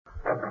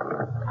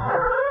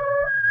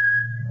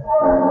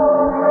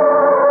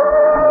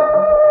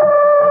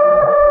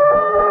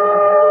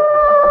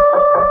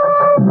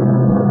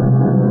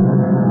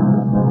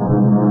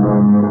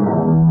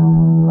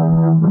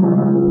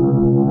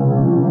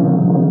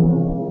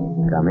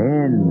Come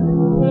in.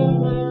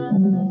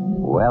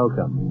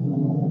 Welcome.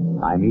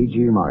 I'm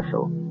E.G.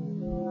 Marshall.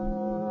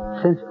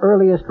 Since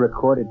earliest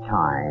recorded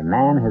time,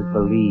 man has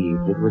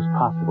believed it was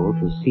possible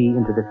to see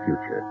into the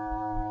future.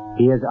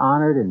 He has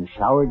honored and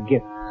showered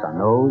gifts on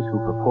those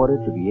who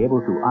purported to be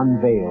able to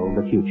unveil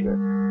the future.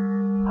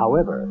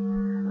 However,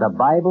 the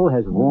Bible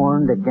has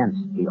warned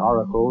against the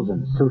oracles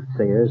and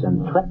soothsayers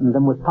and threatened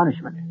them with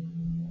punishment.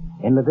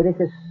 In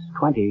Leviticus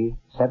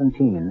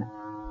 20:17,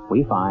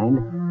 we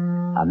find,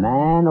 "A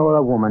man or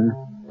a woman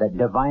that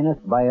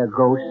divineth by a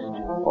ghost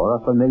or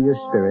a familiar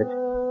spirit,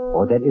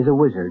 or that is a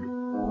wizard,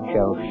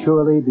 shall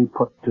surely be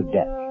put to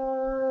death.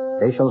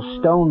 They shall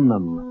stone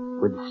them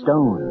with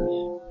stones."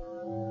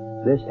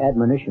 This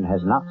admonition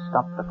has not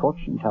stopped the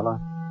fortune teller,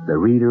 the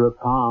reader of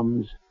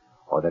palms,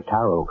 or the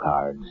tarot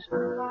cards.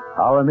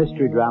 Our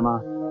mystery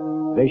drama,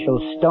 "They Shall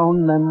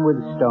Stone Them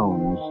with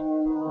Stones,"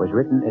 was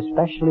written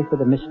especially for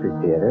the Mystery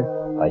Theater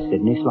by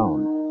Sidney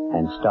Sloan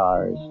and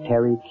stars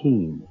Terry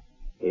Keane.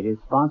 It is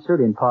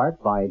sponsored in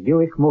part by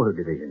Buick Motor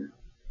Division.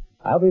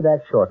 I'll be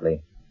back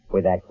shortly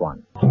with Act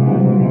One.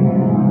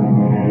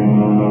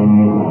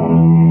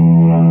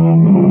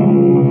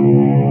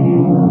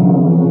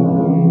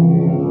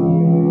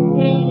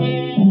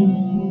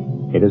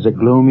 It is a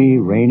gloomy,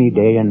 rainy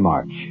day in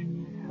March.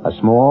 A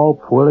small,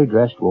 poorly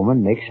dressed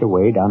woman makes her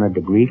way down a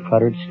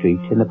debris-cluttered street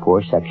in the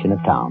poor section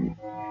of town.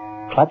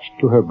 Clutched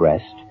to her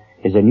breast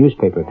is a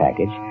newspaper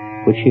package,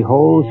 which she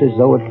holds as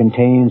though it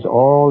contains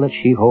all that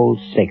she holds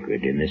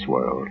sacred in this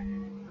world.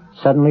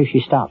 Suddenly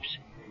she stops,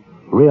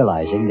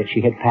 realizing that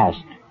she had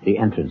passed the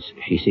entrance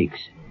she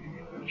seeks.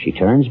 She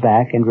turns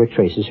back and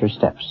retraces her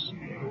steps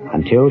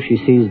until she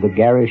sees the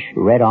garish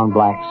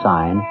red-on-black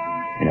sign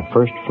in a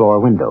first-floor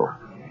window.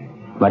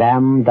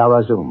 Madame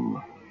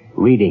Darazum,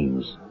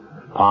 readings,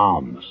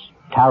 palms,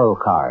 tarot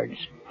cards,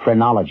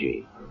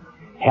 phrenology,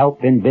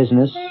 help in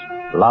business,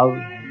 love,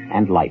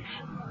 and life.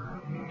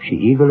 She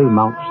eagerly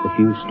mounts the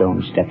few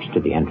stone steps to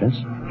the entrance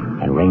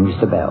and rings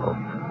the bell.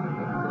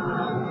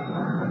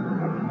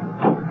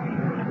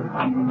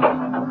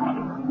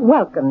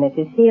 Welcome,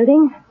 Mrs.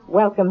 Fielding.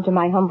 Welcome to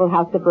my humble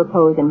house of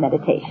repose and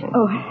meditation.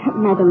 Oh,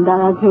 Madame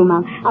Darazum,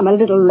 I'm a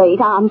little late.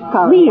 I'm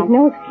sorry. Please,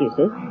 no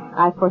excuses.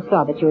 I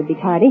foresaw that you would be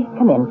tardy.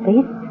 Come in,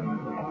 please.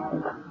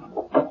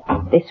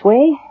 This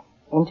way,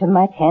 into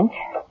my tent.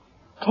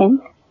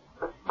 Tent?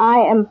 I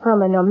am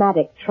from a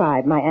nomadic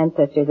tribe. My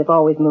ancestors have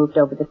always moved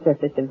over the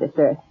surface of this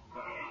earth.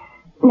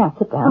 Now,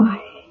 sit down. Oh,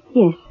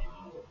 yes.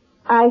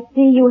 I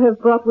see you have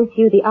brought with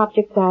you the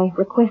objects I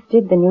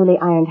requested, the newly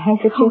ironed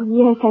handkerchief. Oh,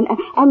 yes,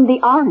 and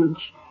the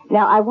orange.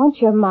 Now, I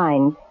want your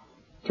mind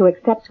to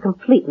accept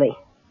completely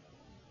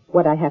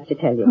what I have to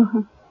tell you.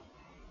 Mm-hmm.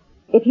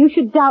 If you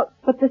should doubt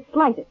but the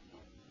slightest,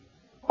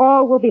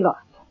 all will be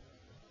lost.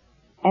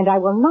 And I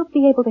will not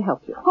be able to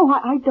help you. Oh,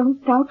 I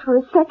don't doubt for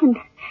a second.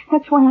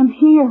 That's why I'm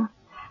here.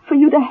 For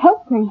you to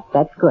help me.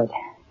 That's good.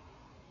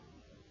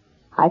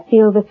 I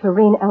feel the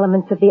serene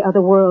elements of the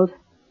other world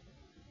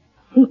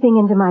seeping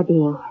into my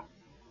being.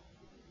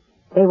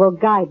 They will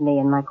guide me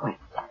in my quest.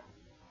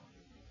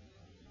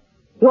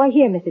 You are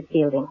here, Mrs.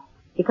 Fielding,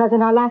 because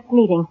in our last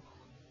meeting,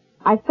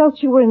 I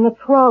felt you were in the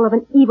thrall of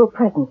an evil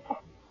presence.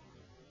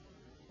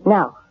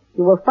 Now,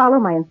 you will follow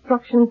my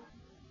instructions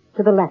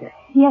to the letter.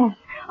 Yes.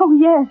 Oh,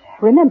 yes.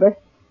 Remember,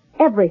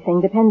 everything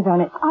depends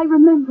on it. I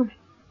remember.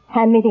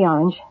 Hand me the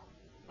orange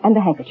and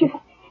the handkerchief.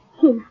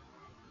 Here.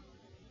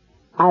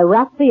 I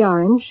wrap the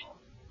orange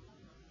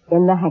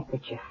in the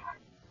handkerchief.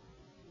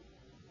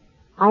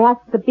 I ask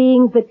the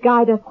beings that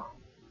guide us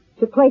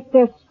to place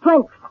their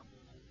strength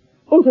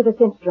into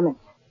this instrument,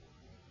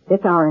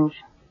 this orange,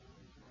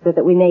 so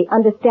that we may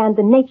understand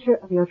the nature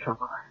of your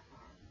trouble.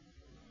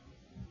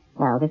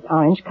 Now, this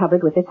orange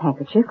covered with this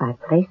handkerchief I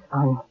place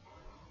on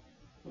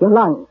your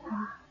lungs,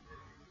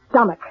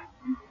 stomach,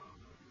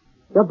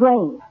 your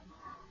brain,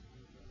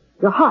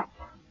 your heart.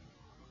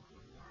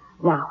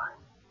 Now,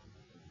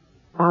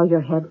 bow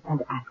your head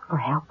and ask for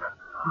help.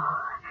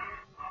 Oh,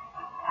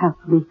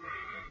 help me.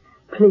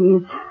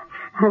 Please,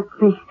 help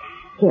me.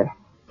 Here,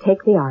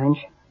 take the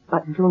orange,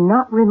 but do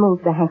not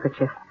remove the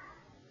handkerchief.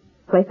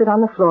 Place it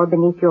on the floor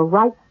beneath your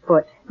right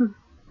foot.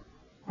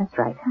 That's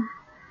right.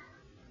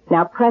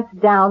 Now press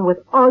down with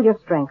all your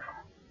strength.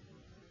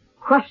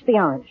 Crush the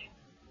orange.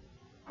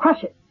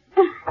 Crush it.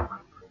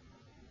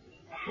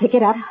 Pick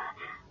it up.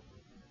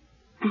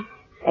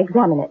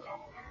 Examine it.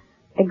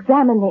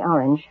 Examine the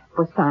orange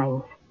for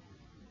signs.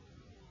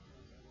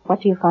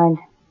 What do you find?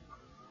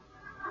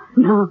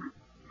 No.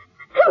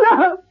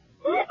 No!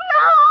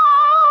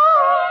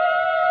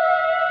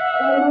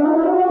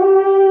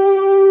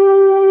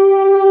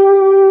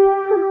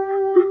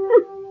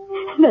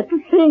 That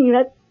thing,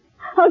 that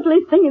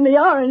ugly thing in the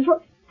orange,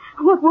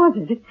 what was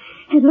it?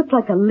 It looked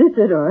like a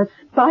lizard or a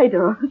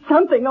spider or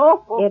something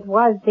awful. It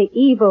was the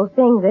evil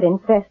thing that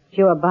infests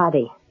your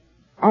body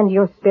and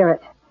your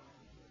spirit.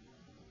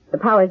 The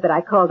powers that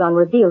I called on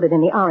revealed it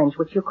in the orange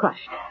which you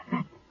crushed.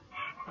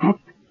 That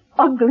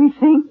ugly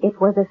thing?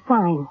 It was a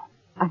sign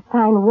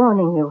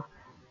warning you.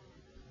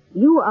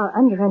 You are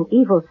under an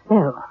evil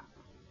spell.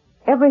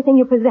 Everything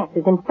you possess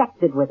is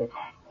infected with it.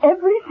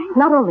 Everything?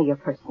 Not only your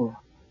person,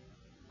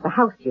 the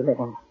house you live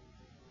in,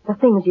 the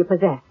things you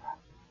possess.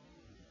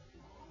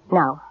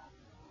 Now,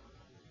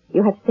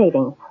 you have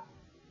savings.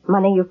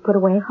 Money you've put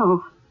away?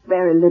 Oh,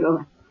 very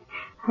little.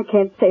 I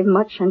can't save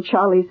much on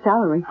Charlie's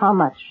salary. How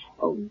much?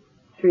 Oh,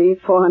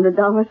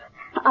 $300-400.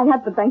 I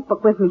have the bank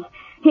book with me.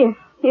 Here,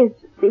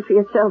 see for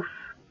yourself.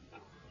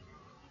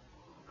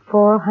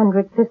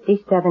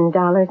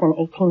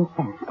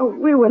 $457.18. Oh,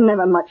 we were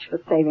never much for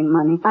saving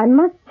money. I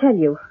must tell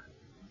you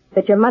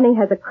that your money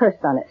has a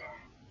curse on it.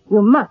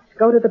 You must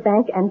go to the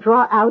bank and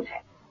draw out...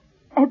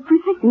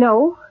 Everything?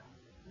 No.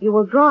 You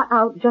will draw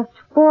out just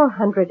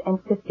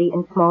 $450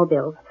 in small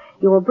bills.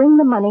 You will bring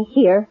the money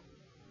here,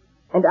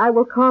 and I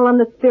will call on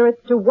the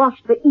spirits to wash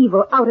the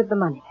evil out of the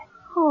money.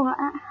 Oh,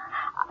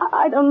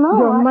 I don't know.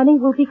 Your money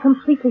will be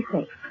completely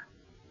safe.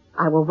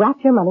 I will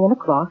wrap your money in a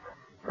cloth,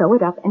 sew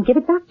it up, and give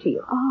it back to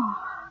you. Oh.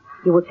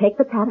 You will take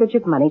the package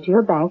of money to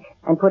your bank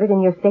and put it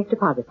in your safe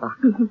deposit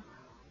box.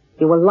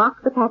 You will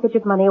lock the package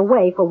of money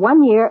away for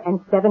 1 year and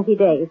 70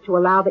 days to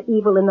allow the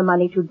evil in the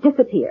money to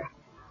disappear.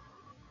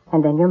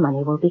 And then your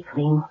money will be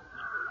clean.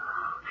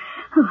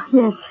 Oh,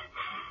 yes.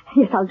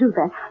 Yes, I'll do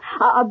that.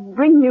 I'll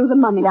bring you the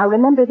money. Now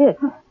remember this.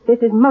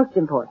 This is most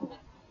important.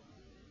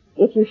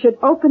 If you should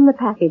open the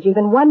package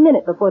even 1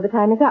 minute before the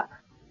time is up,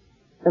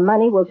 the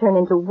money will turn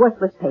into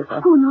worthless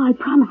paper. Oh, no, I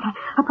promise.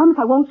 I promise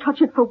I won't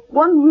touch it for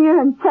 1 year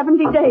and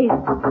 70 days.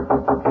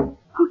 Oh,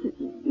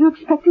 you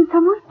expecting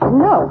someone?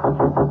 No.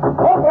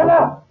 Open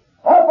up!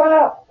 Open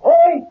up!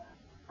 Police!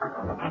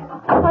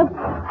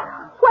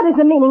 What is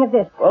the meaning of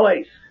this?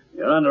 Police,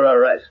 you're under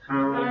arrest.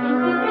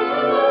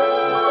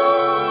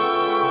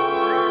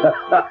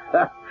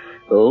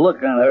 The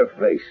look on her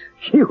face.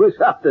 She was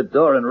out the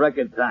door in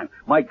record time.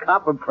 My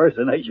cop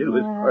impersonation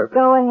was perfect.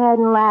 Go ahead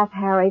and laugh,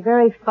 Harry.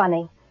 Very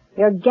funny.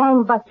 Your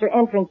gangbuster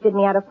entrance did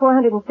me out of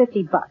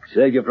 $450.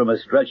 Saved you from a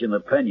stretch in the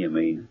pen, you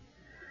mean?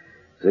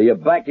 So you're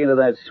back into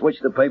that switch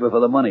the paper for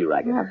the money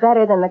racket.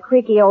 Better than the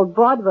creaky old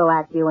vaudeville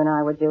act you and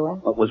I were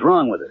doing. What was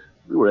wrong with it?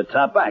 We were a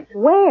top act.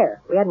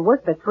 Where? We hadn't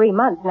worked for 3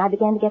 months, and I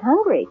began to get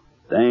hungry.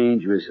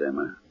 Dangerous,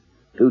 Emma.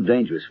 Too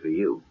dangerous for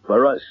you.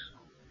 For us.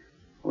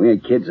 We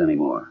ain't kids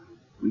anymore.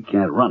 We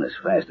can't run as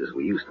fast as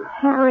we used to.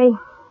 Harry,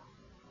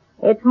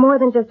 it's more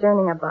than just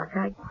earning a buck.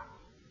 I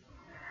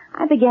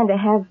began to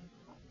have...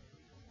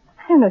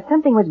 I don't know,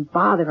 something was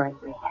bothering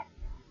me.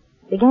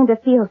 I began to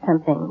feel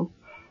something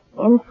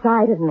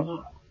inside of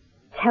me,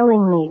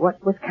 telling me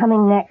what was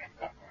coming next.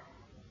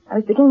 I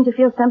was beginning to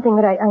feel something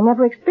that I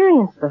never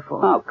experienced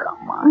before. Oh,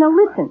 come on. No,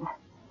 listen.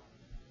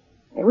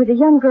 It was a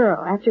young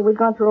girl. After we'd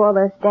gone through all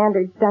the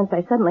standard stunts,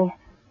 I suddenly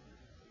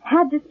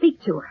had to speak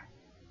to her,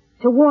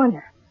 to warn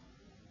her.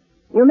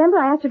 You remember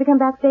I asked her to come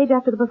backstage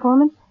after the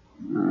performance?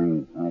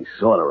 I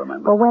sort of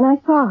remember. Well, when I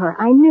saw her,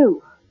 I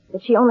knew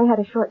that she only had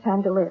a short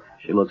time to live.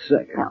 She looked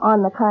sick. Now,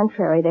 on the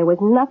contrary, there was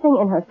nothing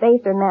in her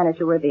face or manner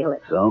to reveal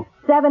it. So?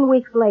 7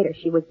 weeks later,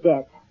 she was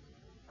dead.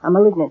 A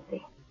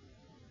malignancy.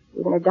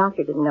 Even her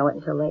doctor didn't know it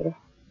until later.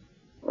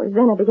 It was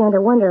then I began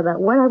to wonder about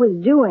what I was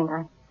doing.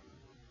 I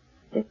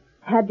just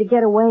had to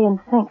get away and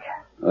think.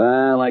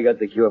 Well, I got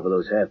the cure for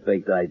those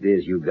half-baked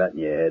ideas you got in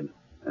your head.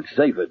 And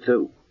safer,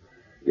 too.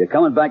 You're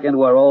coming back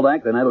into our old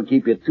act, and that'll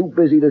keep you too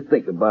busy to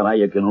think about how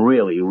you can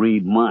really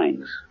read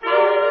minds.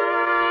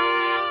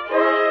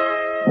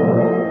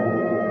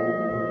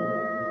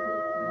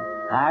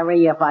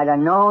 Harry, if I'd have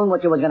known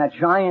what you were going to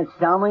try and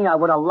sell me, I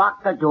would have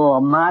locked the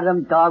door.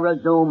 Madame Dora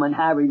Zoom and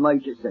Harry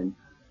Murchison.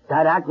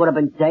 That act would have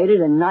been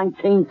dated in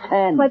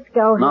 1910. Let's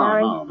go,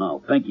 Harry. No.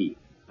 Pinky,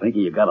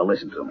 you gotta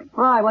listen to me.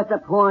 Why, what's the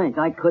point?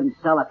 I couldn't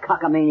sell a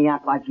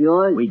cockamaniac like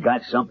yours. We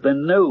got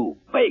something new.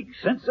 Big.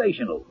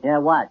 Sensational. Yeah,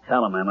 what?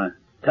 Tell him, Emma.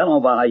 Tell him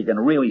about how you can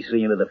really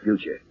see into the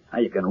future. How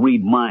you can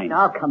read minds.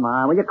 Oh, come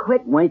on. Will you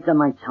quit wasting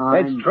my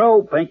time? It's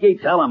true, Pinky.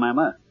 Tell him,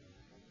 Emma.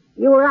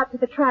 You were out to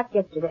the track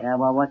yesterday. Yeah,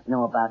 well, what's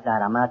new about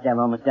that? I'm out there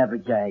almost every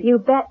day. You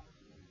bet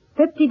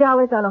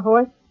 $50 on a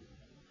horse.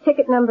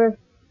 Ticket number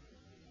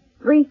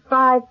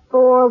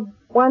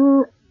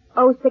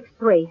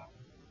 3541063.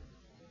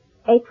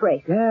 8th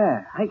race.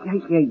 Yeah.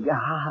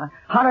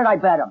 How did I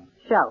bet him?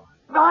 Show.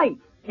 Right.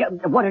 Yeah,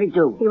 what did he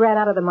do? He ran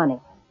out of the money.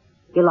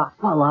 You lost.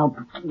 Well,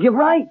 you're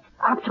right.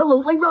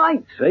 Absolutely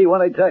right. See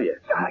what I tell you?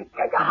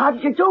 How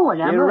did you do it,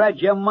 Emma? You read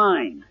your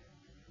mind.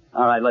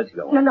 All right, let's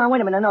go. No,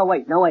 wait a minute. No,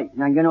 wait. Now,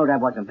 you know that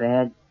wasn't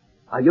bad.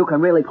 You can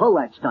really pull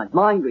that stunt.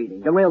 Mind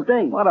reading. The real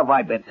thing. What have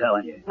I been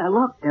telling you? Now,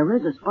 look, there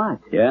is a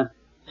spot. Yeah?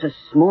 It's a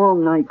small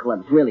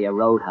nightclub. It's really a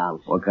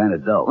roadhouse. What kind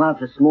of dough? Well,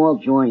 it's a small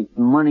joint.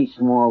 Money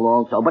small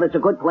also. But it's a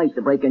good place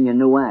to break in your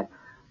new act.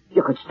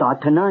 You could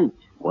start tonight.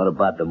 What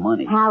about the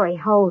money? Harry,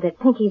 hold it.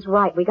 Pinky's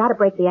right. We got to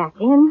break the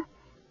act in.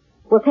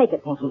 We'll take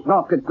it, Pinky.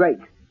 Oh, good, great.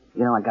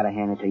 You know, I gotta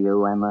hand it to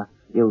you, Emma.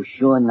 You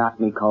sure knocked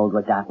me cold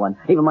with that one.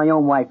 Even my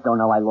own wife don't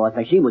know I lost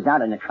me. She was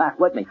out in the track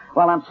with me.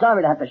 Well, I'm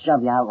sorry to have to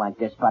shove you out like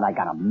this, but I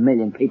got a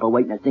million people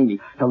waiting to see me.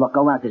 So look,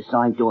 go out this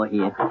side door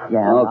here.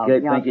 Yeah. Okay,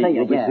 Pinky,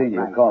 you'll be seeing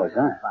your calls,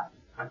 huh?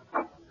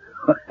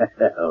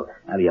 Well,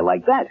 how do you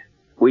like that?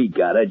 We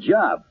got a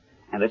job.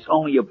 And it's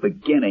only a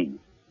beginning.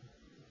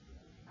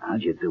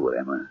 How'd you do it,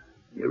 Emma?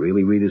 You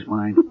really read his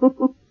mind?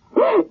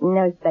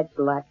 No such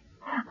luck.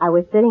 I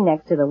was sitting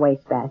next to the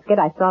wastebasket.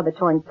 I saw the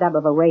torn stub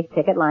of a race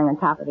ticket lying on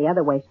top of the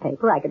other waste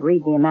paper. I could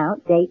read the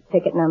amount, date,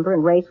 ticket number,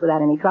 and race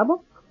without any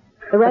trouble.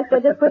 The rest I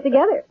just put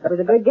together. It was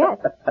a good guess.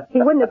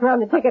 He wouldn't have thrown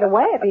the ticket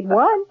away if he'd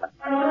won.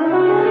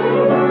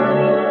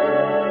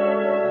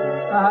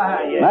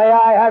 May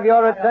I have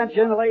your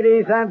attention,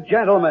 ladies and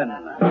gentlemen?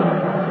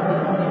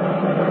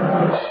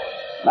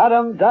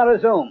 Madame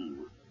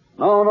Darazum,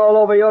 known all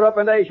over Europe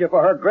and Asia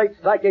for her great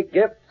psychic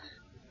gifts,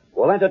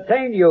 will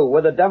entertain you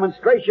with a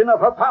demonstration of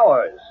her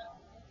powers.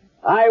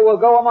 I will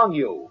go among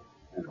you,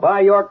 and by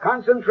your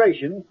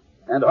concentration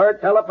and her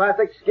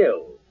telepathic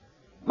skill,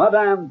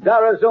 Madame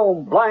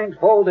Darazum,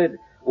 blindfolded,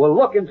 will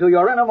look into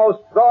your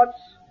innermost thoughts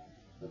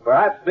and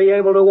perhaps be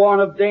able to warn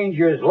of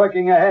dangers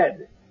lurking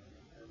ahead.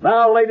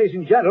 Now, ladies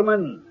and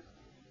gentlemen,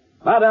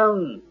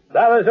 Madame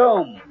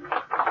Darazum.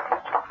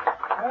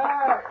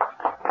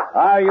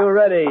 Are you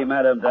ready,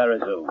 Madame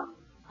Darazum?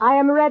 I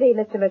am ready,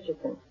 Mr.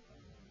 Richardson.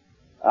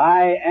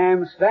 I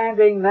am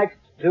standing next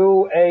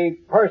to a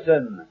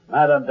person,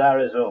 Madame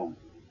Darazum.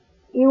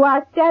 You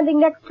are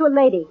standing next to a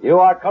lady. You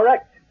are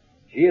correct.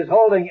 She is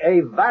holding a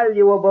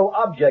valuable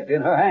object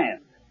in her hand.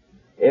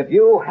 If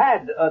you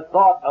had a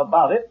thought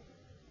about it,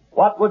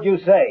 what would you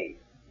say?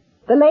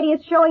 The lady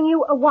is showing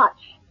you a watch.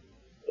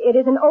 It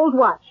is an old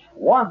watch.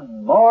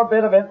 One more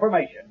bit of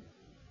information.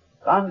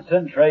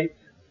 Concentrate.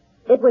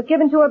 It was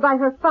given to her by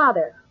her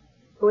father,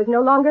 who is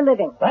no longer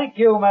living. Thank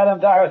you, Madame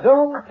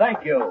Darazum.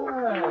 Thank you.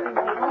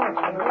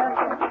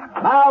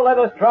 Now let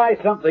us try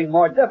something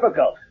more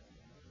difficult.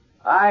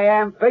 I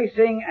am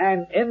facing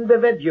an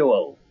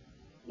individual.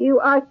 You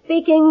are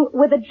speaking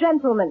with a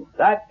gentleman.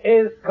 That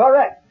is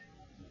correct.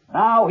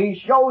 Now he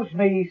shows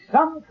me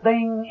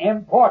something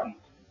important.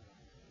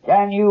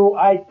 Can you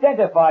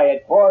identify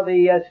it for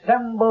the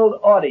assembled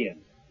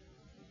audience?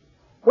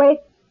 Wait.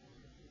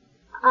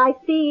 I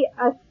see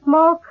a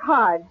small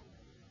card.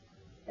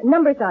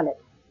 Numbers on it.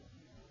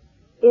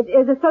 It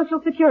is a Social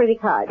Security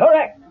card.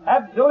 Correct.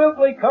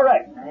 Absolutely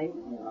correct.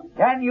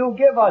 Can you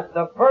give us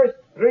the first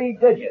 3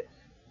 digits?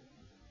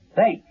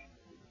 Think.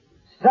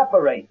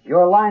 Separate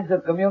your lines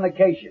of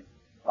communication.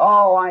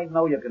 Oh, I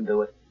know you can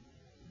do it.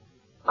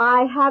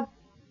 I have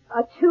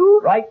a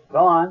 2. Right,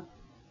 go on.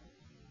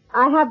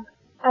 I have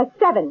a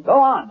 7. Go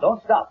on,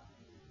 don't stop.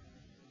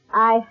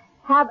 I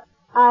have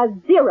a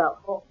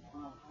 0.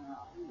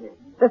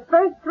 The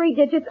first 3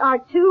 digits are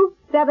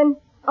 270.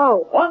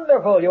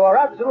 Wonderful, you are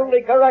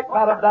absolutely correct,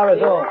 Madame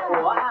Darazum.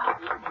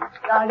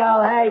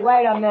 No, hey,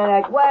 wait a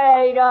minute.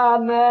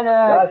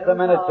 Just a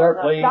minute, sir,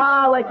 please.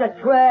 No, it's a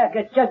trick.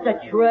 It's just a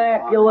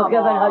trick. You were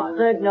giving her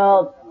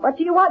signals. What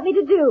do you want me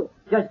to do?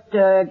 Just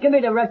give me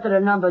the rest of the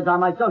numbers on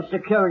my Social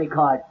Security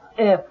card,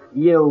 if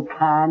you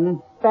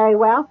can. Very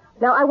well.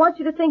 Now I want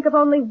you to think of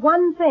only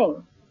one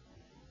thing.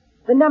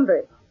 The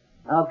numbers.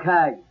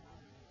 Okay.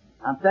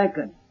 I'm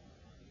thinking.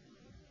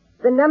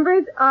 The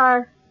numbers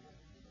are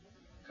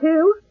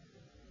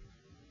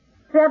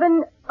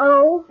 270.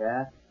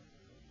 Yeah?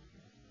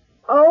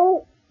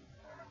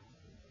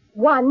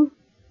 01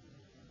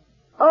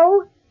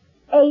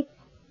 08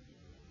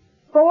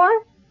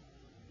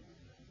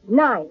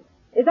 49.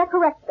 Is that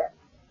correct, sir?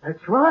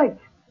 That's right.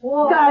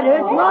 Whoa. That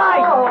is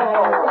right.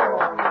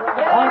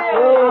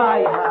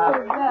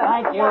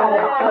 Thank you.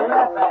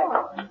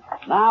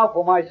 Now,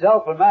 for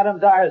myself and Madame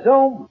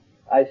Darazum,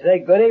 I say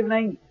good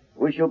evening.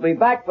 We shall be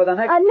back for the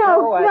next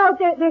show.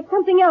 There's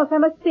something else I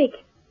must speak.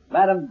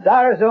 Madame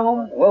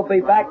Darazum will be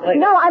back later.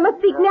 No, I must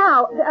speak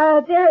now.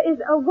 There is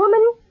a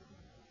woman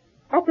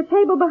at the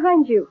table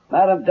behind you.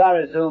 Madame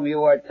Darazum,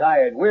 you are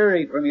tired,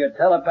 weary from your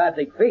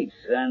telepathic feats,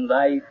 and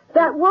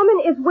That woman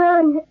is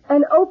wearing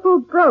an opal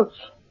brooch.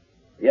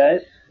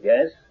 Yes.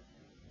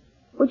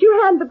 Would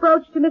you hand the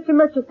brooch to Mr.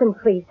 Murchison,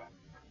 please?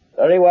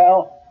 Very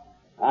well.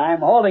 I'm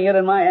holding it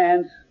in my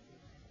hands.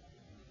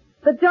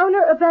 The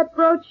donor of that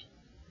brooch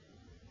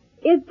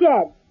is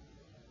dead.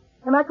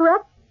 Am I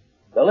correct?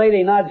 The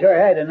lady nods her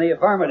head in the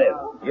affirmative.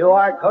 You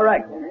are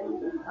correct.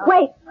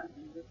 Wait.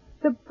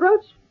 The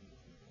brooch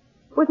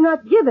was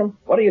not given.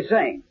 What are you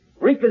saying?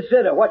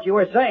 Reconsider what you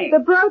were saying. The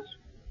brooch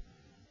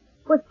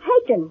was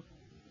taken.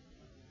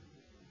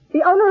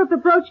 The owner of the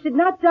brooch did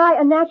not die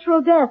a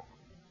natural death.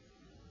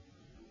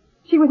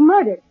 She was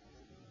murdered.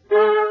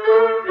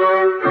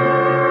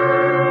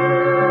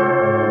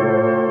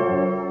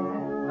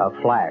 A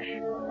flash,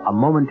 a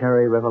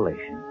momentary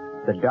revelation.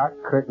 The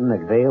dark curtain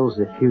that veils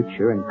the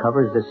future and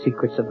covers the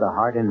secrets of the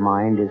heart and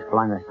mind is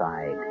flung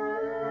aside.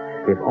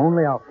 If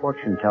only our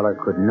fortune teller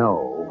could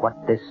know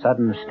what this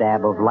sudden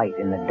stab of light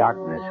in the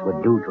darkness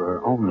would do to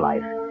her own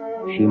life,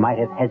 she might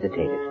have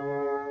hesitated,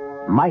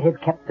 might have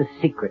kept the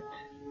secret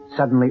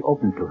suddenly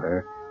opened to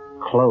her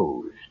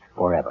closed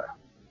forever.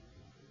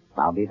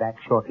 I'll be back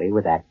shortly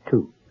with Act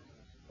 2.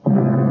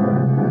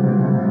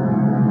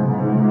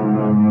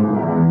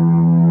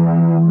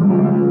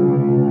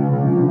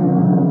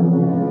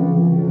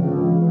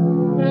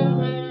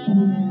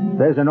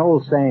 There's an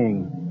old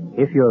saying,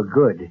 if you're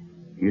good,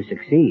 you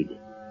succeed.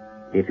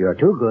 If you're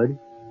too good,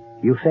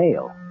 you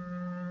fail.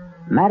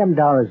 Madame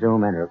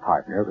Darazum and her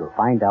partner will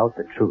find out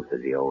the truth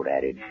of the old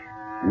adage.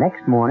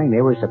 Next morning,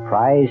 they were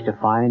surprised to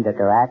find that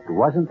their act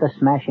wasn't the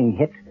smashing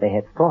hit they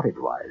had thought it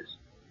was.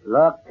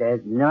 Look,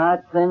 there's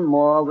nothing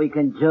more we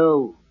can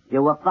do.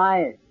 You were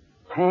fired.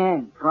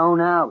 Canned,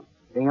 thrown out.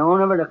 The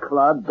owner of the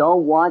club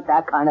don't want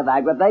that kind of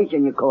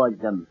aggravation you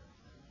caused him.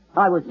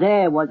 I was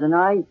there, wasn't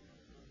I?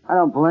 I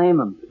don't blame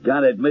him.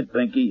 Gotta admit,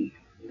 Pinky,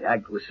 the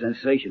act was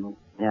sensational.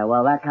 Yeah,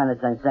 well, that kind of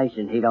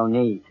sensation he don't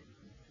need.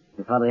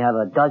 He'll probably have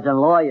a dozen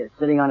lawyers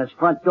sitting on his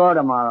front door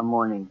tomorrow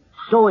morning,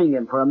 suing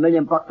him for $1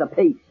 million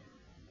apiece.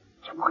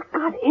 What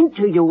got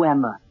into you,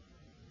 Emma?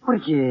 What,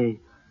 did you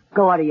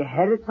go out of your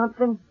head or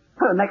something?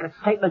 Make a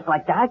statement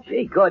like that?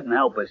 She couldn't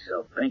help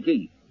herself,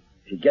 Pinky.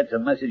 She gets a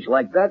message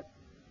like that,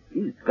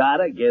 she's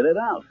gotta get it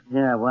out.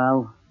 Yeah,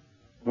 well,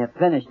 you're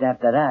finished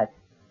after that.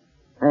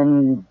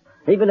 And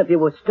even if you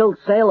were still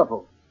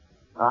saleable,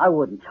 I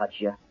wouldn't touch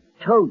you.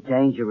 Too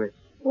dangerous.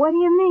 What do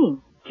you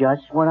mean?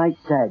 Just what I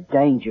said,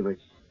 dangerous.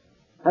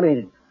 I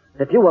mean,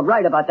 if you were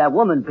right about that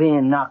woman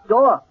being knocked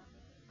off,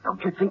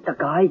 don't you think the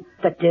guy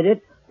that did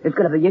it is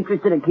going to be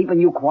interested in keeping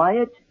you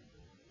quiet?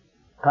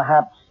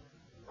 Perhaps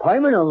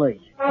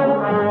permanently.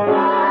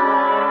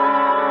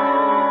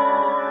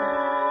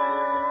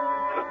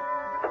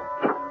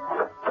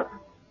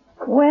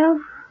 Well,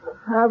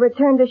 our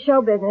return to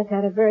show business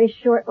had a very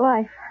short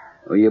life.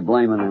 Who are you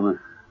blaming, Emma?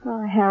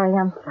 Oh, Harry,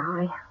 I'm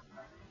sorry.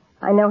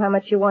 I know how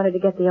much you wanted to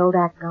get the old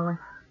act going.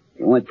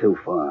 You went too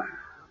far.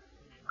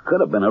 Could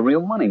have been a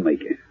real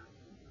moneymaker.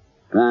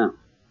 Now,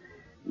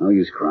 no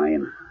use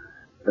crying.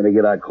 Better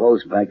get our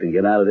clothes packed and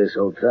get out of this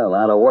hotel.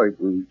 Out of work,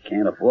 we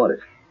can't afford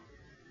it.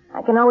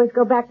 I can always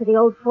go back to the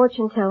old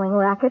fortune-telling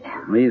racket.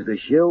 Me's the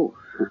shoe?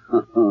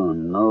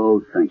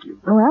 No, thank you.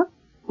 Well,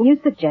 you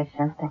suggest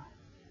something.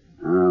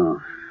 Oh,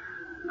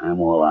 I'm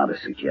all out of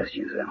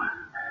suggestions, Emma.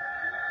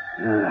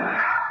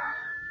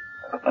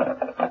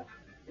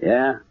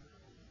 Yeah?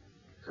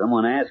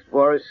 Someone asked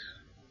for us?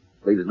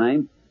 Leave his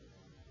name?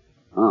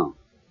 Oh.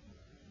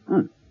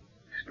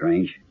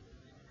 Strange.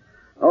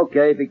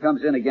 Okay, if he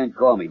comes in again,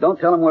 call me. Don't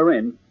tell him we're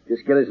in.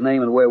 Just get his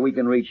name and where we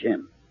can reach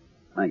him.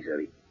 Thanks,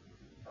 Eddie.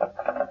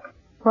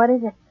 What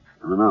is it?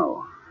 I don't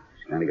know.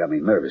 It's kind of got me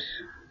nervous.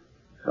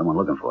 Someone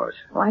looking for us.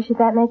 Why should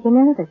that make you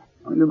nervous?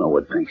 Well, you know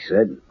what Pink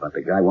said about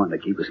the guy wanting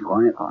to keep us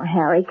quiet. Oh,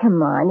 Harry,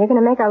 come on. You're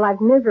going to make our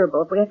lives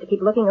miserable if we have to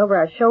keep looking over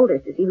our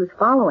shoulders to see who's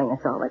following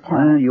us all the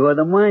time. Well, you're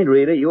the mind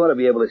reader. You ought to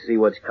be able to see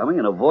what's coming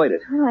and avoid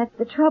it. Well, that's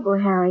the trouble,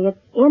 Harry. It's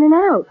in and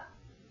out.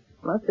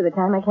 Most of the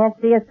time I can't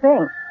see a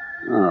thing.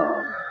 Oh,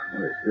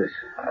 what is this?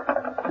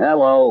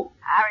 Hello.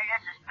 Harry,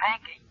 this is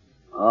Pinky.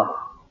 Oh,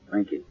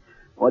 Pinky.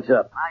 What's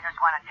up? I just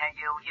want to tell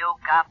you, you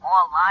got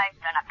more lives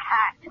than a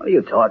cat. What are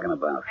you talking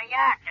about? The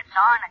act, it's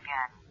on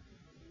again.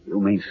 You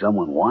mean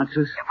someone wants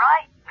us? You're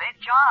right. Big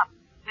job.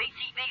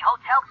 BCB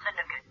Hotel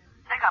Syndicate.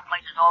 They got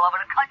places all over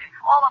the country,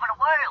 all over the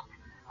world.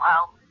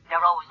 Well,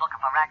 they're always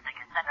looking for acts they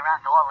can send around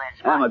to all their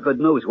spots. Emma,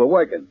 good news. We're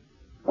working.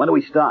 When do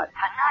we start?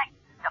 Tonight,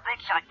 the big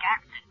shot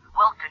Gaxton,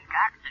 Wilton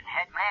Gaxton,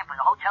 head man for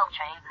the hotel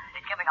chain,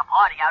 is giving a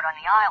party out on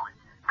the island.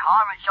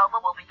 Car and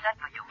chauffeur will be sent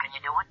for you. Can you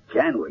do it?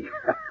 Can we?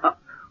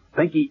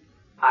 Pinky,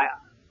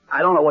 I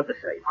don't know what to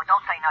say. Well,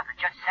 don't say nothing.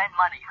 Just send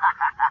money.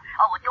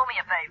 Oh, well, do me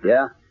a favor.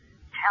 Yeah?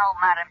 Tell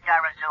Madame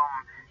Darazum,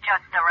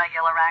 just a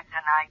regular act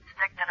tonight.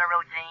 Stick to the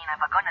routine, and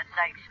for goodness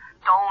sakes,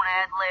 don't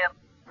ad-lib.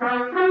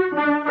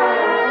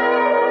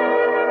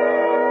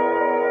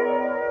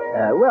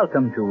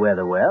 Welcome to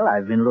Weatherwell.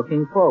 I've been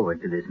looking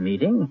forward to this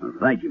meeting. Well,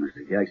 thank you,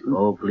 Mr. Jackson.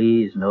 Oh,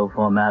 please, no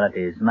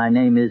formalities. My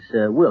name is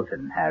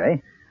Wilton,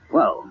 Harry.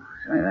 Well,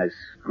 say, that's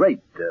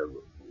great,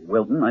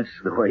 Wilton. That's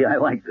the way I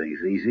like things.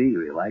 Easy,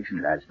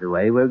 relaxing. That's the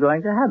way we're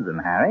going to have them,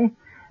 Harry.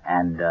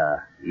 And,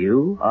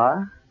 you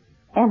are?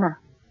 Emma.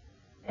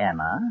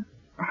 Emma?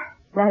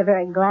 Not a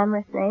very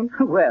glamorous name.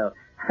 Well,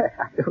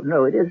 I don't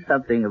know. It is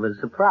something of a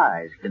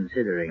surprise,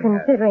 considering...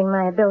 Considering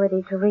my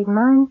ability to read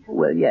minds?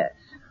 Well, yes.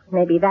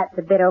 Maybe that's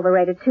a bit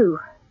overrated, too,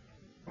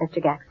 Mr.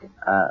 Gaxton.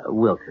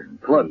 Wilton,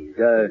 Look, please.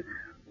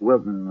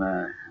 Wilton,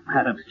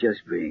 Madam's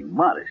just being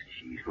modest.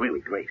 She's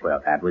really great.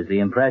 Well, that was the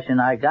impression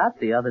I got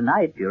the other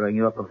night during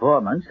your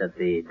performance at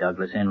the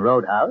Douglas Inn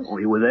Roadhouse. Oh,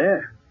 you were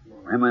there?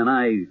 Emma and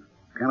I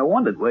kind of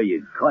wondered where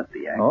you caught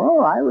the act. Oh,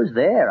 I was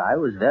there. I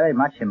was very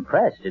much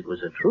impressed. It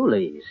was a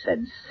truly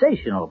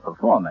sensational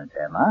performance,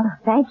 Emma.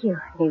 Thank you.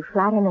 You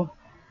flatter me.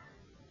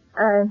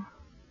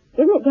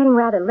 Isn't it getting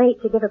rather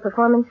late to give a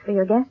performance for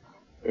your guests?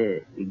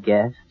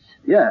 Guests?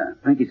 Yeah,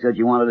 Pinky said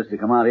you wanted us to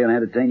come out here and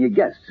entertain your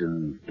guests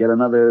and get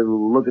another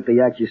look at the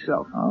act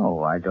yourself.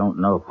 Oh, I don't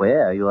know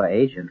where your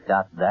agent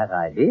got that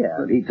idea.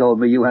 But he told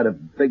me you had a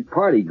big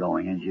party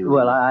going, and you...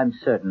 Well, I'm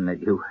certain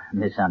that you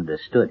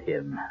misunderstood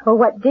him. Well,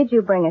 what did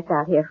you bring us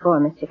out here for,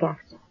 Mr.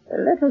 Gaxton?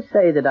 Let us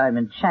say that I'm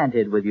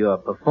enchanted with your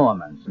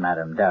performance,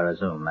 Madame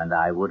Darazum, and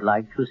I would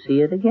like to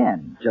see it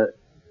again.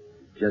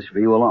 Just for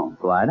you alone?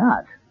 Why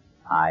not?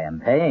 I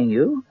am paying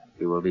you.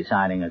 You will be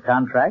signing a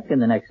contract in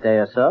the next day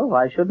or so.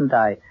 Why shouldn't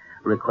I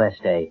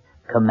request a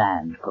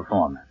command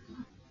performance?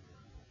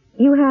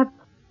 You have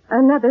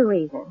another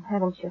reason,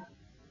 haven't you?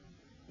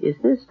 Is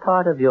this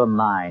part of your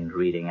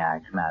mind-reading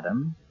act,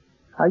 madam?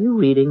 Are you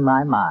reading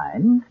my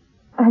mind?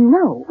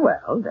 No.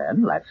 Well,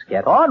 then, let's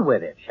get on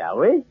with it, shall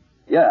we?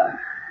 Yeah.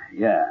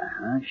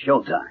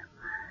 Showtime.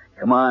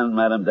 Come on,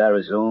 Madame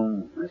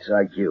Darazoum. That's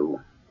our cue.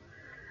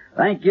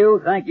 Thank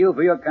you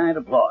for your kind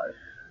applause.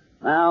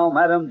 Now,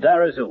 Madame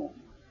Darazoum,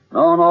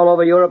 known all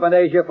over Europe and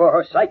Asia for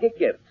her psychic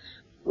gifts,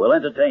 will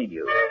entertain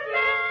you.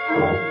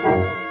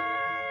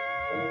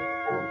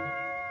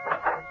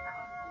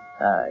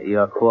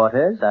 Your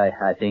quarters,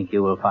 I think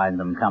you will find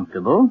them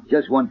comfortable.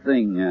 Just one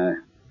thing.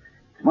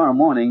 Tomorrow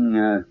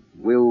morning,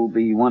 we'll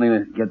be wanting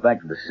to get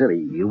back to the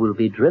city. You will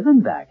be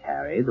driven back,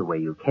 Harry, the way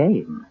you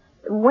came.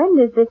 When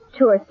does this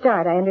tour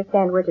start? I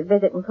understand we're to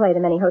visit and play the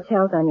many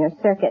hotels on your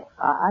circuit.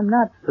 I'm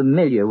not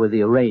familiar with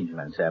the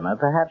arrangements, Emma.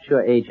 Perhaps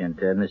your agent,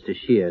 Mr.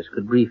 Shears,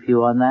 could brief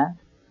you on that?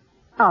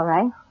 All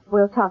right.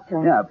 We'll talk to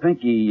him. Yeah,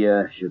 Pinky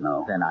should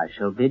know. Then I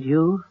shall bid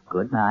you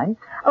good night.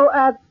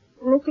 Oh,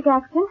 Mr.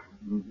 Gaxton?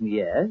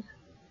 Yes?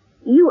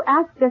 You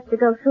asked us to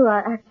go through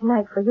our act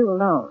tonight for you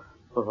alone.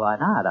 Well, why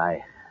not?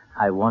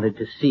 I wanted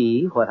to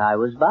see what I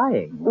was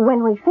buying.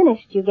 When we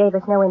finished, you gave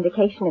us no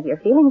indication of your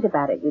feelings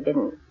about it. You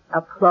didn't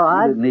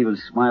applaud. You didn't even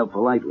smile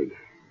politely.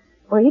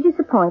 Were you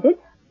disappointed?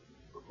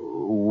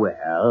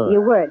 Well...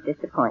 You were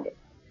disappointed.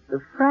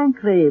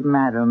 Frankly,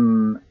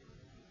 madam,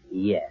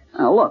 yes.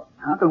 Now, look,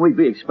 how can we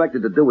be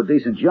expected to do a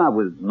decent job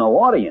with no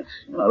audience?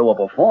 You know, to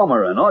a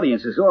performer, an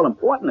audience is all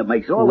important. It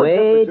makes all the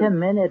difference. Wait a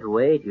minute,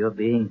 wait. You're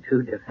being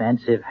too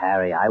defensive,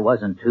 Harry. I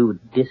wasn't too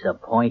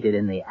disappointed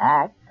in the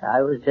act.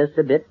 I was just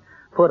a bit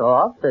put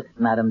off that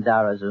Madame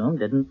Darazoum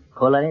didn't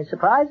pull any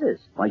surprises.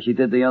 Like she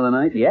did the other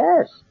night?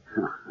 Yes.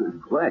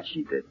 I'm glad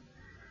she did.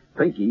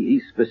 Pinky,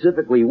 he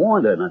specifically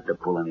warned her not to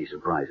pull any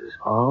surprises.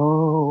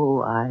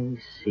 Oh, I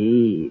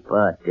see.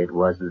 But it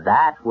was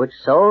that which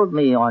sold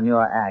me on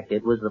your act.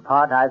 It was the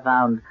part I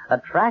found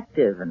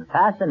attractive and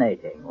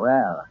fascinating.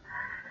 Well,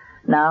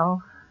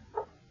 now,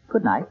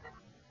 good night.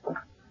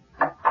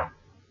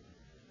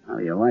 How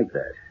do you like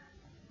that?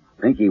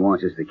 Pinky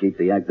wants us to keep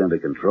the act under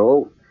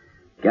control.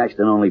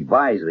 Gaxton only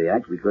buys the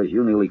act because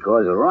you nearly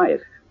caused a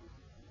riot.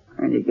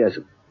 And you guess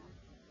it.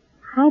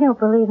 I don't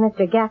believe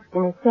Mr.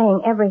 Gaxton is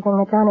saying everything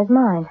that's on his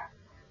mind.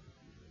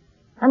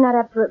 I'm not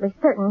absolutely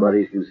certain. But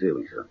he's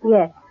concealing something.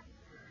 Yes.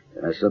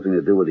 It has something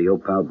to do with the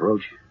opal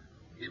brooch.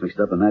 He's mixed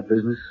up in that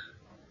business.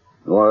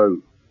 Or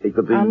it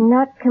could be... I'm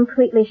not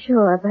completely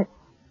sure, but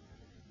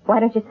why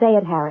don't you say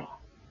it, Harry?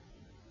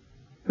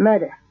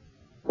 Murder.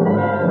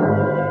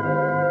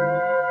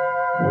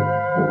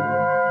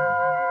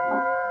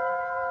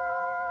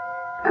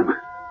 Emma,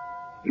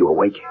 you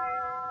awake?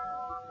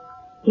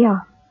 Yeah.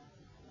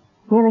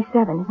 Nearly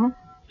 7, isn't it?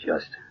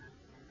 Just.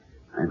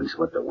 I haven't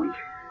slept a wink.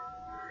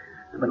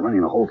 I've been running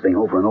the whole thing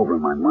over and over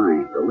in my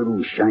mind. The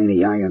little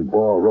shiny iron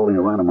ball rolling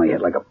around in my head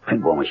like a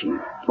pinball machine.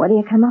 What do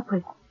you come up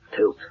with?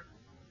 Tilt.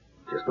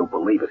 Just don't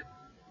believe it.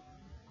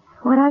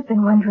 What I've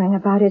been wondering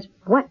about is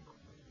what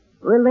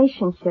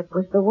relationship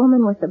was the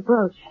woman with the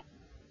brooch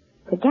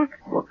to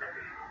Gaxton? Look,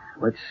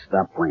 let's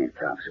stop playing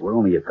cops. We're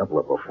only a couple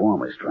of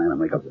performers trying to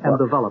make up the And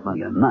buck. development.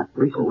 We are not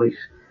the police.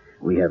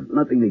 We have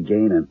nothing to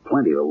gain and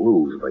plenty to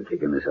lose by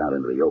kicking this out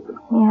into the open.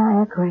 Yeah,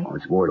 I agree.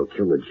 What's more, it'll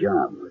kill the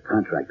job. The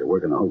contractor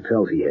working the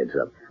hotels he heads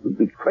up. We'd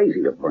be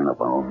crazy to burn up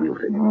our own meal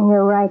ticket.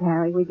 You're right,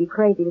 Harry. We'd be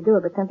crazy to do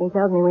it, but something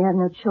tells me we have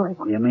no choice.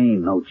 What do you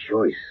mean, no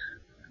choice?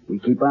 We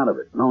keep out of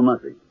it. No,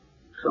 nothing.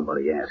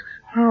 Somebody asks.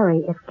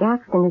 Harry, if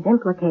Gaxton is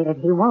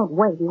implicated, he won't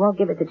wait. He won't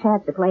give us a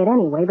chance to play it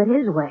anyway, but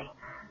his way.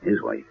 His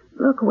way.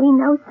 Look, we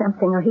know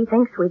something, or he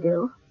thinks we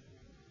do.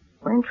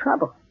 We're in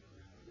trouble.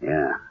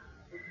 Yeah.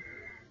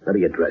 Better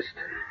get dressed.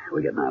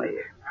 We're getting out of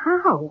here.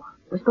 How?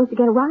 We're supposed to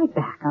get a ride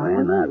back, aren't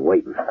We're we? not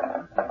waiting.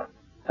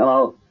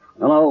 Hello?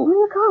 Hello? Who are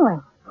you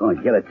calling? Going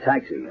to get a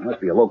taxi. There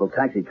must be a local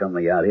taxi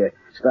company out here.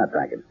 Start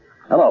packing.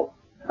 Hello?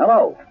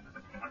 Hello?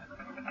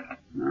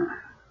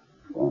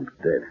 Phone's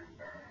dead.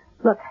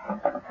 Look,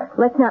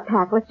 let's not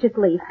pack. Let's just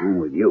leave. I'm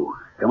with you.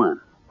 Come on.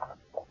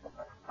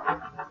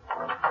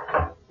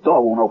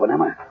 Door won't open,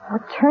 Emma. Well,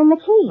 turn the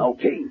key. No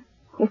key.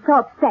 You're so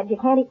upset you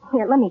can't even...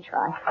 Here, let me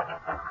try.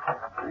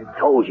 I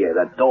told you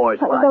the door's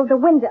locked. The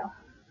window.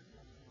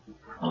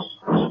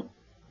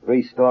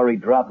 3-story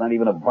drop, not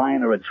even a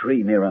vine or a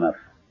tree near enough.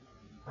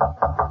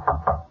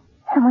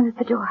 Someone's at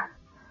the door.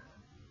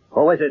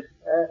 Who is it?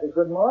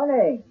 Good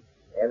morning.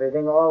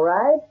 Everything all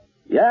right?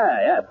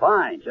 Yeah,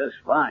 fine. Just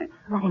fine.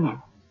 Let him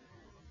in.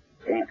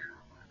 Can't.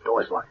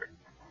 Door's locked.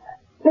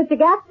 Mr.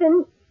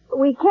 Gaxton,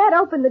 we can't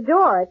open the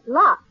door. It's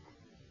locked.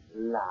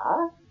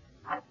 Locked?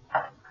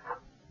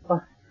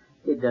 Well,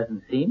 it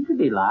doesn't seem to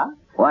be locked.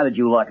 Why did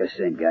you lock us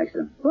in,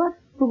 Gaxton? What?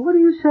 What are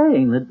you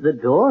saying? The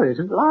door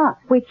isn't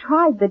locked. We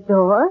tried the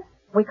door.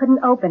 We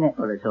couldn't open it.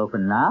 Well, it's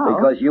open now.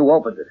 Because you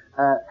opened it.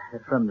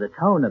 From the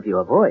tone of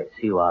your voice,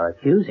 you are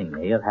accusing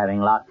me of having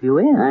locked you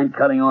in. And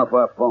cutting off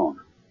our phone.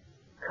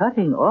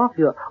 Cutting off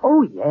your...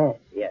 Oh,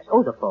 yes.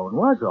 Oh, the phone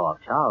was off.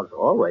 Charles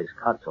always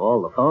cuts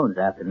all the phones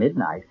after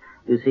midnight.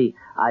 You see,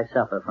 I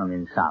suffer from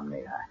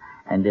insomnia.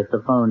 And if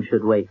the phone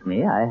should wake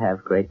me, I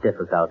have great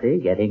difficulty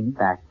getting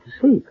back to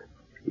sleep.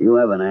 You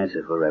have an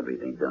answer for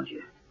everything, don't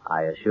you?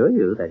 I assure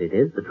you that it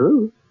is the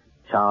truth.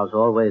 Charles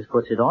always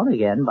puts it on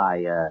again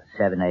by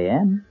 7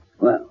 a.m.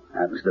 Well,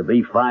 happens to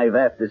be 5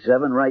 after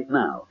 7 right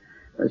now.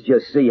 Let's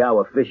just see how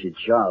efficient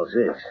Charles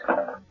is.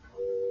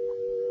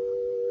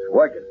 It's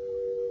working.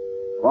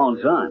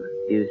 Phone's on.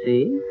 You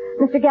see?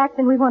 Mr.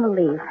 Gaxton, we want to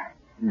leave.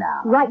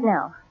 Now. Right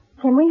now.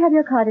 Can we have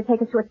your car to take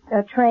us to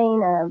a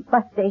train, a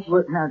bus station?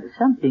 Well, now,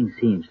 something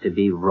seems to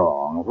be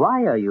wrong.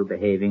 Why are you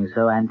behaving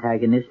so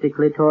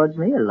antagonistically towards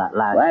me?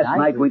 Last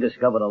night we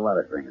discovered a lot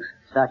of things.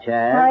 Such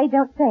as? Harry,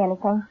 don't say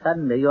anything.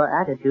 Suddenly your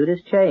attitude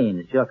has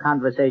changed. Your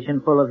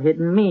conversation full of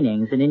hidden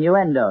meanings and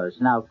innuendos.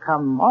 Now,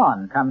 come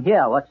on. Come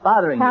here. What's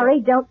bothering you?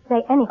 Harry, don't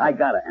say anything. I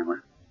got it, Emma.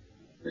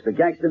 Mr.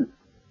 Gaxton,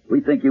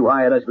 we think you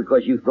hired us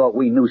because you thought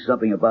we knew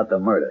something about the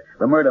murder.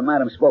 The murder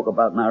Madam spoke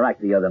about in our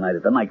act the other night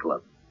at the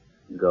nightclub.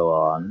 Go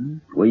on.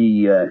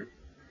 We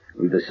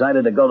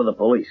decided to go to the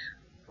police.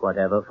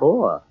 Whatever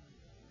for?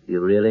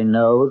 You really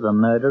know the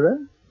murderer?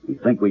 We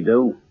think we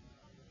do.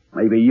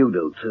 Maybe you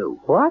do, too.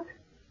 What?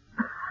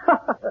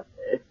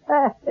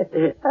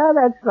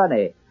 That's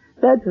funny.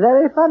 That's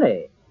very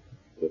funny.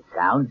 It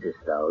sounds as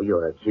though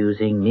you're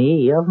accusing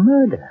me of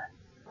murder.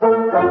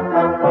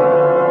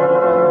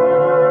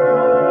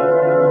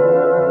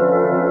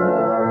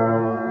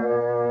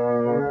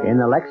 In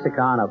the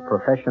lexicon of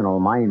professional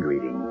mind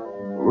reading,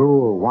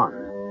 Rule 1,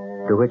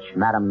 to which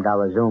Madame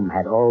Dalazoum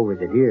had always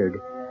adhered,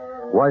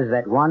 was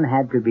that one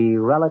had to be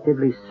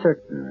relatively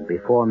certain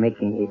before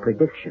making a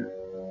prediction.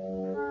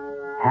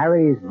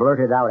 Harry's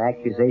blurted-out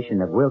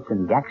accusation of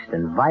Wilton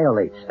Gaxton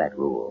violates that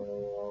rule.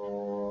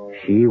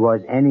 She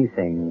was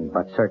anything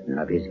but certain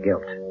of his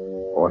guilt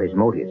or his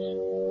motives,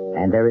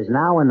 and there is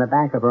now in the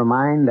back of her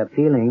mind a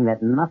feeling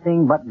that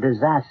nothing but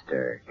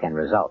disaster can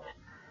result.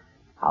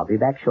 I'll be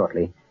back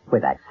shortly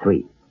with Act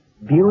 3.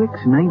 Buick's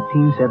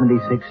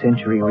 1976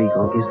 Century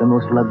Regal is the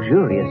most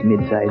luxurious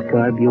midsize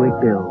car Buick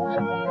builds.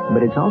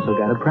 But it's also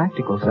got a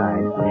practical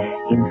side.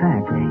 In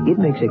fact, it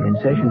makes a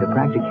concession to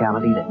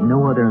practicality that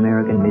no other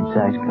American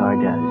midsize car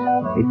does.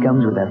 It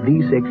comes with a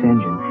V6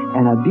 engine,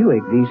 and a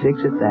Buick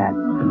V6 at that.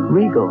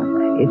 Regal,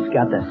 it's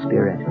got the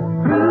spirit.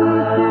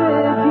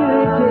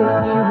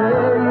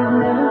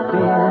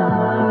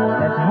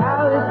 That's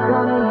how it's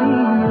gonna be,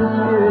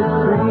 spirit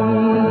free.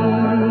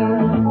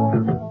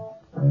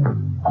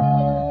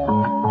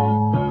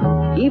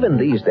 Even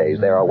these days,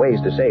 there are ways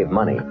to save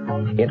money.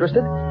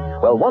 Interested?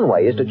 Well, one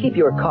way is to keep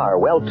your car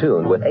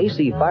well-tuned with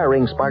AC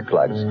firing spark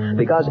plugs,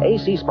 because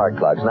AC spark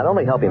plugs not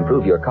only help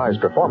improve your car's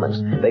performance,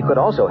 they could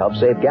also help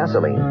save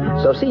gasoline.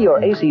 So see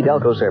your AC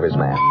Delco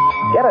serviceman.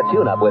 Get a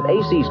tune-up with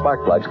AC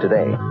spark plugs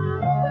today.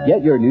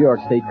 Get your New York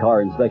State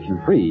car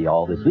inspection free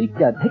all this week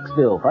at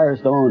Hicksville,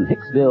 Firestone,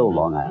 Hicksville,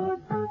 Long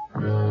Island.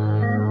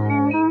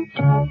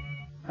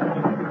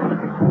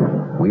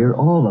 We're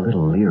all a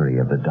little leery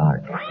of the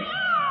dark.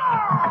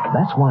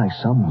 That's why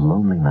some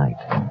lonely night,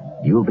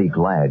 you'll be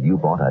glad you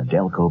bought a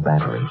Delco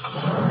battery.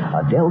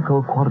 A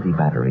Delco quality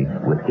battery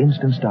with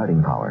instant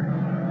starting power.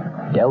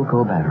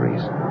 Delco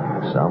batteries.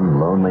 Some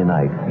lonely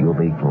night, you'll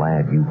be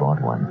glad you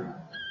bought one.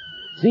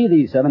 See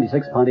the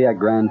 76 Pontiac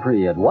Grand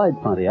Prix at White's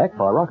Pontiac,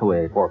 Far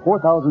Rockaway for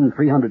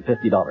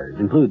 $4,350.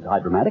 Includes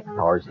Hydromatic,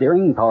 power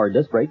steering, power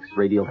disc brakes,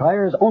 radial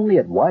tires, only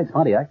at White's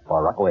Pontiac,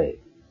 Far Rockaway.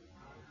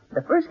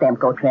 The first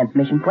AMCO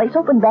transmission place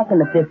opened back in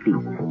the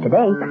 50s.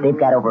 Today, they've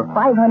got over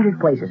 500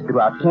 places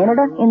throughout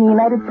Canada and the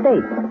United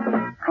States.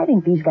 I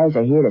think these guys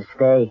are here to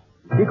stay.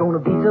 You're going to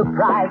be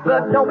surprised,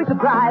 but don't be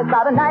surprised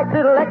by the nice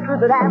little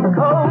extras at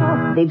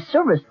AMCO. They've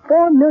serviced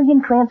 4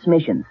 million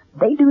transmissions.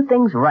 They do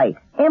things right.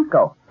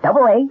 AMCO,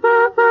 AA,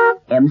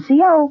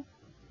 MCO.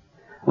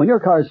 When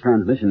your car's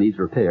transmission needs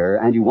repair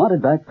and you want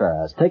it back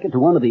fast, take it to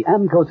one of the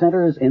AMCO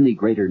centers in the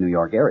greater New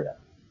York area.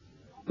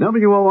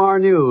 WOR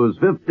News,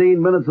 15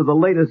 minutes of the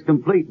latest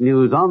complete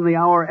news on the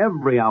hour,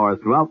 every hour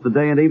throughout the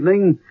day and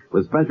evening,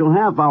 with special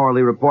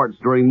half-hourly reports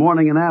during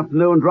morning and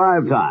afternoon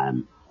drive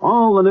time.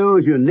 All the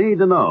news you need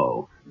to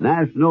know.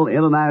 National,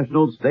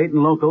 international, state,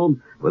 and local,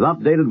 with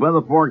updated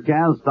weather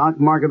forecasts, stock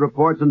market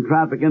reports, and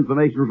traffic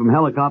information from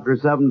Helicopter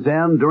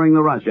 710 during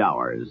the rush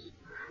hours.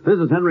 This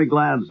is Henry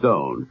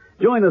Gladstone.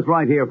 Join us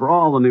right here for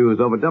all the news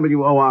over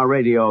WOR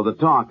Radio, the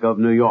talk of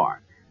New York.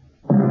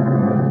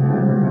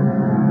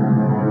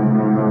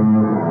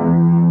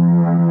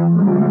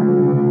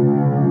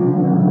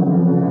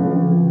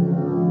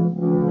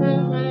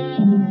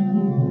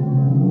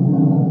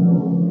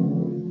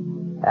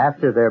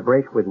 After their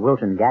break with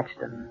Wilton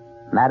Gaxton,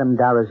 Madame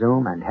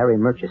Dalazoum and Harry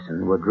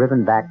Murchison were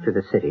driven back to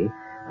the city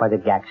by the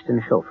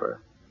Gaxton chauffeur.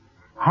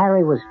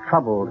 Harry was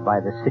troubled by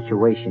the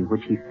situation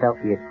which he felt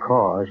he had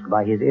caused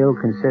by his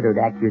ill-considered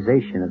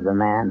accusation of the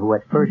man who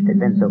at first had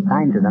been so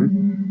kind to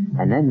them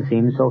and then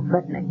seemed so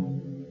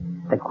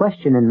threatening. The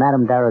question in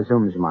Madame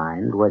Dalazoum's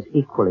mind was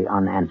equally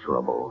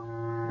unanswerable.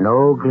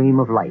 No gleam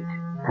of light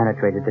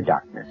penetrated the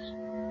darkness.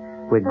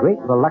 With great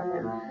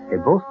reluctance, they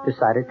both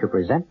decided to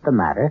present the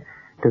matter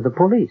to the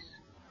police.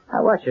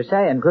 What you're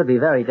saying could be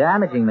very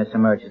damaging, Mr.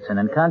 Murchison,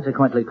 and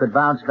consequently could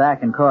bounce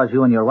back and cause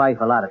you and your wife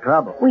a lot of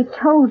trouble. We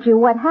told you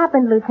what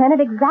happened,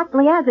 Lieutenant,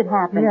 exactly as it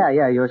happened.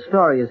 Yeah, your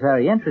story is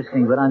very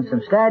interesting, but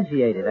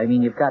unsubstantiated. I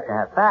mean, you've got to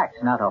have facts,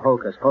 not a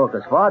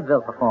hocus-pocus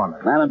vaudeville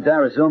performance. Madame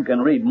Darazoum can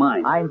read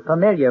minds. I'm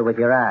familiar with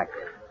your act,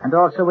 and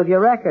also with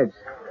your records.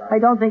 I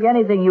don't think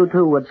anything you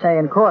two would say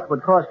in court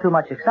would cause too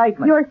much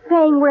excitement. You're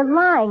saying we're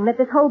lying, that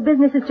this whole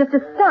business is just a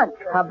stunt.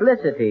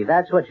 Publicity,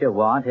 that's what you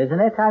want, isn't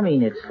it? I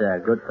mean, it's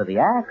good for the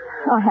act.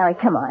 Oh, Harry,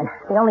 come on.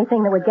 The only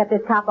thing that would get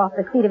this cop off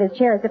the seat of his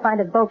chair is to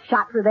find us both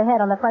shot through the head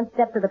on the front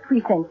steps of the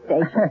precinct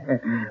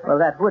station. Well,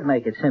 that would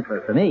make it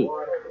simpler for me.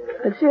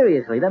 But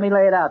seriously, let me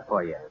lay it out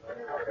for you.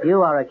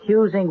 You are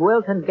accusing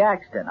Wilton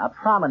Gaxton, a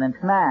prominent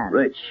man.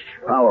 Rich,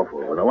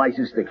 powerful, with a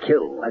license to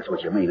kill. That's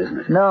what you mean, isn't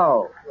it?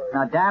 No.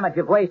 Now, damn it,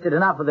 you've wasted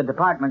enough of the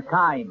department's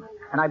time.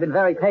 And I've been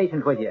very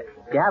patient with you.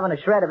 You haven't a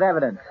shred of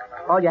evidence.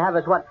 All you have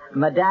is what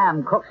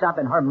Madame cooks up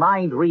in her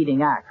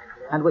mind-reading act.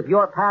 And with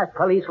your past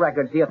police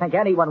records, do you think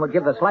anyone would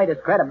give the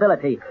slightest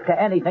credibility to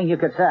anything you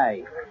could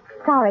say?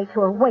 Sorry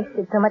to have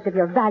wasted so much of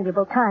your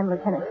valuable time,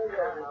 Lieutenant.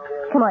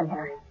 Come on,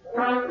 Harry.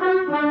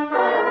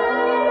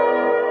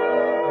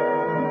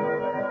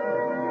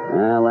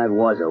 Well, that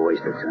was a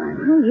waste of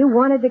time. You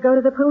wanted to go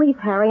to the police,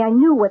 Harry. I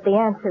knew what the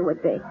answer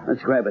would be.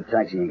 Let's grab a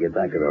taxi and get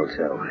back to the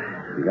hotel.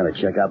 We gotta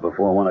check out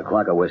before 1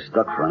 o'clock or we're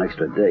stuck for an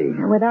extra day.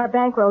 With our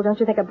bankroll, don't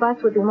you think a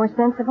bus would be more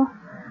sensible?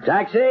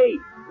 Taxi!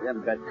 We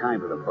haven't got time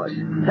for the bus.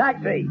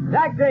 Taxi!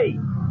 Taxi!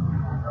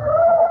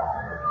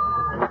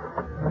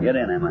 Get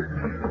in, Emma.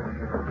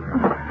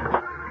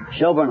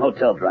 Shelburne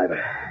Hotel driver.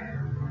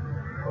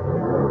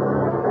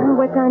 Well,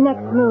 what's our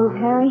next move,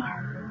 Harry?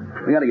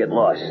 We gotta get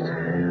lost.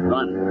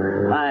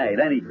 Run. Hide.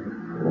 Anything.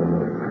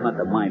 Not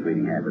the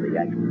mind-reading half of the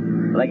act.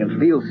 But I can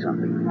feel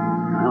something.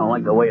 I don't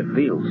like the way it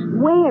feels.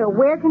 Where?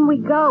 Where can we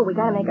go? We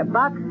gotta make a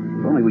buck.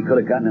 If only we could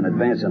have gotten an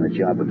advance on the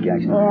job with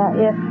Gaxton.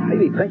 Yeah, if...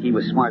 Maybe Pinky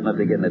was smart enough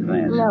to get an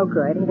advance. No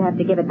good. He'd have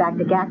to give it back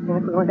to Gaxton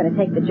if we weren't going to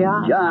take the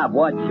job. Job?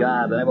 What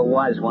job? There never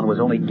was one. It was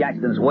only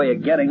Gaxton's way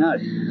of getting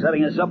us,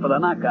 setting us up for the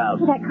knockout.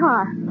 See that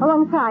car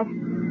alongside.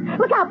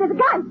 Look out, there's a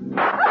gun!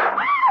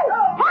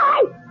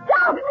 Hey!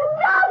 Stop!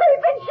 Stop!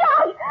 He's been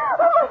shot!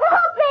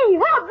 Help me!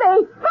 Help me!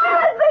 My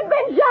husband's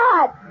been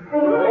shot!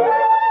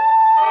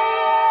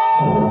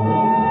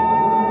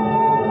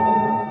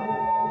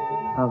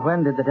 Well,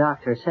 when did the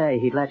doctor say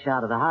he'd let you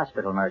out of the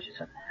hospital,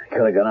 Murchison? I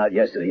could have gone out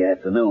yesterday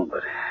afternoon,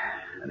 but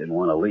I didn't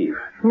want to leave.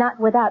 Not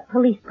without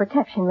police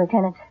protection,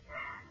 Lieutenant.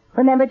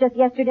 Remember just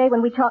yesterday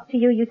when we talked to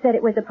you, you said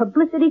it was a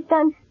publicity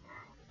stunt?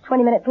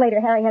 20 minutes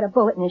later, Harry had a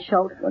bullet in his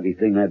shoulder. Lucky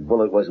thing that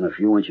bullet wasn't a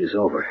few inches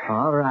over.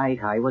 All right,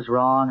 I was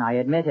wrong. I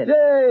admit it.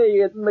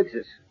 Hey, it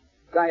mixes.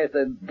 Guy has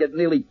to get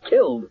nearly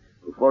killed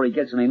before he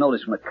gets any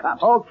notice from the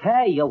cops.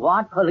 Okay, you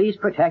want police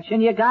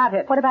protection, you got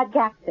it. What about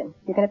Gaxton?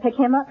 You going to pick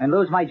him up? And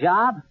lose my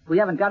job? We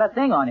haven't got a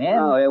thing on him.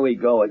 Oh, here we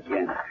go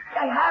again.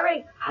 Hey,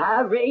 Harry!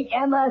 Harry,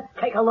 Emma,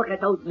 take a look at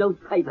those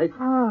newspapers.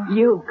 Oh.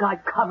 You've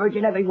got coverage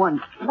in every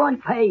one.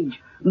 Front page.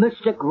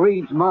 Mystic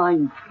Reed's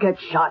mind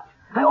gets shot.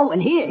 Oh,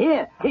 and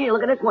here,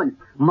 look at this one.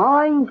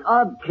 Mind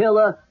of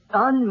killer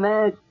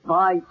unmasked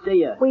by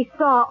seer. We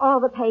saw all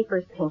the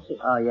papers, Pinky.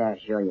 Oh, yeah,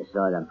 sure, you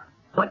saw them.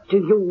 But do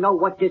you know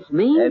what this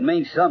means? It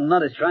means some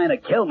nut is trying to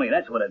kill me.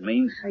 That's what it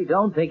means. I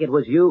don't think it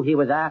was you he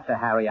was after,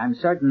 Harry. I'm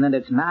certain that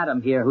it's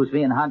Madam here who's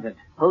being hunted.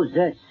 Who's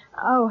this?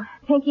 Oh,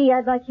 Pinky,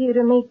 I'd like you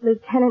to meet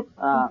Lieutenant...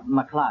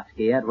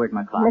 McCloskey, Edward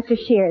McCloskey. Mr.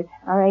 Shears,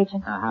 our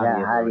agent. How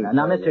do you do?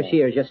 Now, Mr.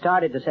 Shears, you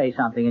started to say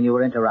something and you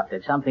were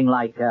interrupted. Something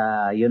like,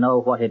 you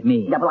know what it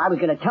means. Yeah, but I was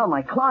going to tell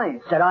my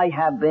clients that I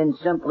have been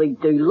simply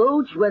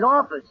deluged with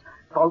offers.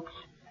 Folks,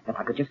 if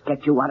I could just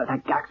get you out of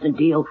that Gaxton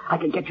deal, I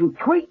could get you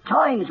 3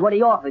 times what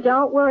he offered.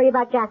 Don't worry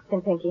about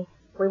Gaxton, Pinky.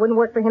 We wouldn't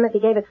work for him if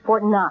he gave us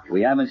Fort Knox.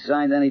 We haven't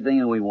signed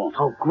anything and we won't.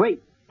 Oh,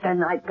 great.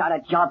 Then I've got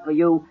a job for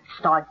you.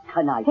 Start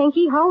tonight.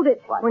 Pinky, hold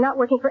it. What? We're not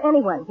working for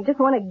anyone. We just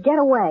want to get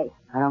away.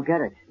 I don't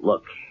get it.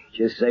 Look,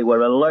 just say we're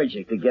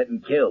allergic to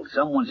getting killed.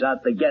 Someone's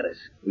out to get us.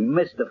 We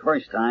missed the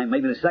first time.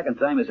 Maybe the second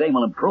time his aim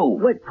will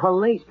improve. With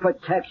police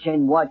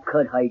protection, what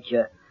could hurt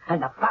you?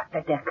 And the fact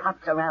that there are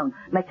cops around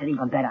makes it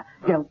even better.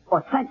 They're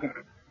authentic.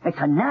 It's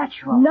a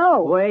natural.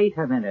 No. Wait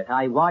a minute.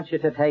 I want you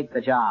to take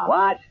the job.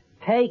 What?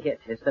 Take it.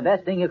 It's the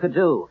best thing you could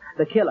do.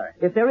 The killer,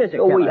 if there is a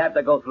So killer. we have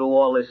to go through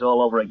all this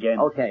all over again.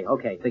 Okay.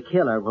 The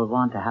killer will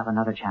want to have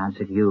another chance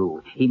at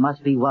you. He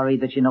must be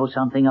worried that you know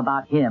something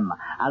about him.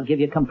 I'll give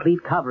you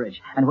complete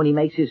coverage, and when he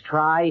makes his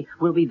try,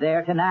 we'll be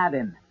there to nab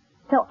him.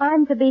 So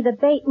I'm to be the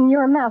bait in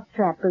your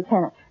mousetrap,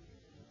 Lieutenant.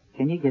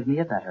 Can you give me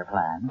a better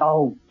plan?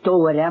 Oh,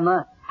 do it,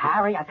 Emma.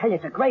 Harry, I tell you,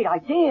 it's a great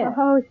idea.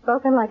 Oh,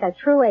 spoken like a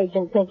true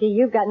agent, Pinky.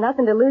 You've got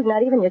nothing to lose,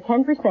 not even your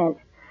 10%.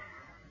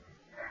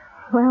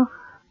 Well,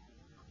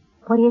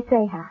 what do you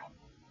say, Harry?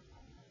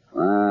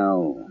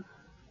 Well,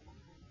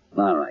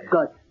 all right.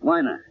 Good. Why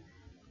not?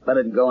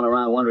 Better than going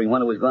around wondering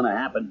when it was going to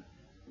happen.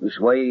 This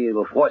way,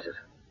 it'll force it.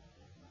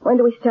 When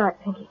do we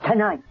start, Pinky?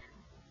 Tonight.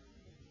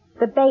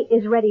 The bait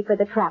is ready for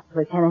the trap,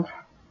 Lieutenant.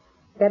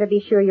 Better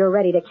be sure you're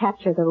ready to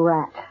capture the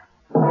rat.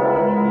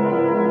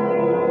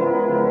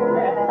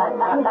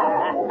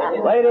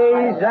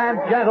 Ladies and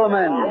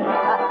gentlemen.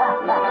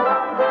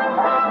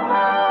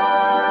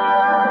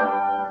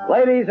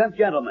 Ladies and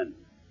gentlemen,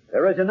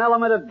 there is an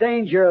element of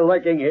danger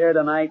lurking here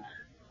tonight.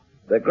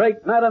 The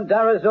great Madame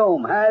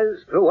Darazome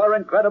has, through her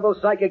incredible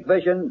psychic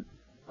vision,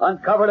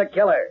 uncovered a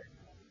killer.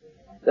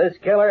 This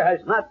killer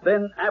has not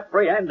been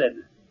apprehended.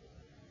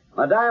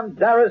 Madame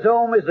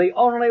Darazome is the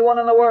only one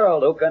in the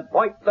world who can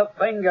point the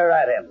finger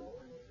at him,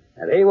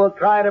 and he will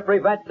try to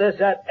prevent this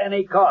at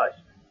any cost.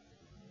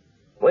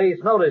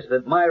 Please notice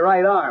that my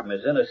right arm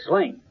is in a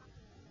sling.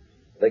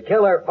 The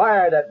killer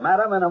fired at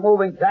Madame in a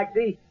moving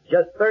taxi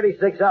just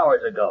 36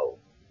 hours ago.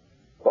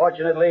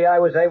 Fortunately, I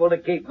was able to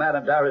keep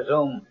Madame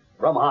Darazome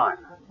from harm.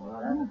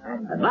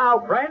 And now,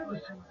 friends,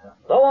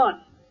 the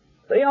one,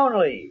 the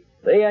only,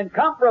 the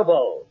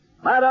incomparable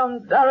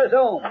Madame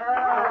Darazome.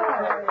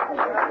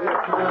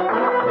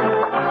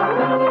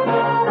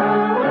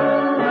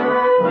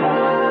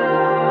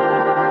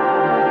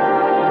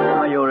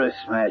 Oh, you're a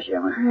smash,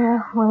 Emma. Yeah,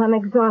 well, I'm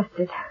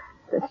exhausted.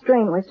 The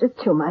strain was just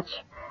too much.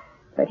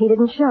 But he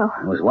didn't show.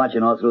 I was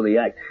watching all through the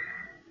act.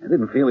 I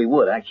didn't feel he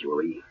would,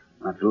 actually.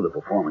 Not through the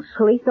performance.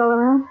 Police all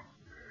around?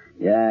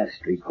 Yeah,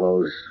 street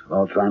clothes,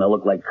 all trying to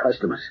look like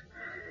customers.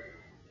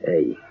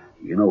 Hey,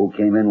 you know who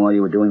came in while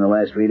you were doing the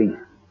last reading?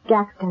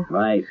 Gaxton.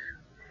 Right.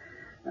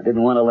 I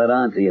didn't want to let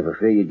on to you for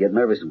fear you'd get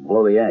nervous and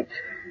blow the act.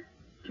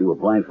 You were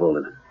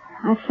blindfolded.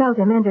 I felt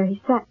him enter. He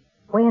sat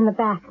way in the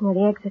back near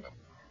the exit.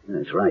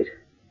 That's right.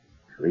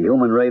 The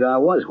human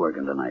radar was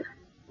working tonight.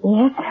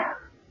 Yes.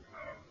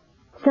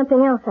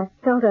 Something else. I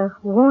felt a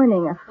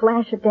warning, a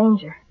flash of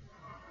danger.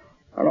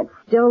 And it's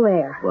still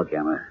there. Look,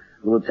 Emma,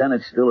 the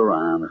lieutenant's still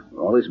around.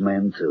 All his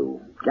men,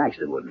 too.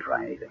 Gaxton wouldn't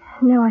try anything.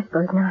 No, I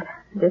suppose not.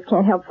 I just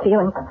can't help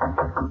feeling.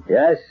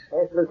 Yes?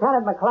 It's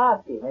Lieutenant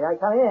McCloskey. May I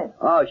come in?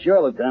 Oh,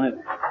 sure,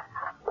 Lieutenant.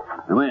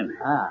 Come in.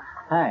 Ah,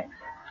 thanks.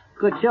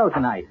 Good show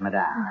tonight,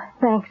 madame.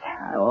 Thanks.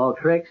 All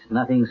tricks,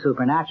 nothing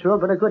supernatural,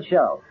 but a good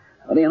show.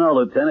 What do you know,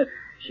 Lieutenant?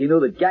 She knew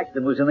that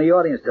Gaxton was in the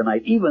audience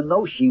tonight, even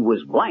though she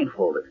was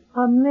blindfolded.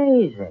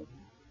 Amazing.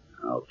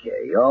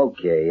 Okay.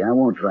 I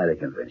won't try to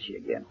convince you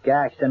again.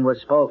 Gaxton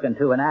was spoken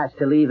to and asked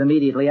to leave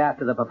immediately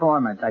after the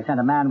performance. I sent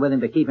a man with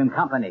him to keep him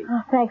company.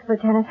 Oh, thanks,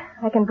 Lieutenant.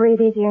 I can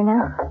breathe easier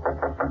now.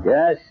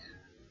 Yes?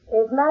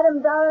 Is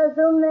Madame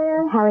Darazome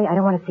there? Harry, I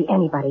don't want to see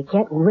anybody.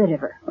 Get rid of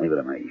her. Leave it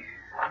to me.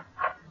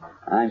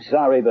 I'm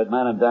sorry, but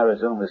Madame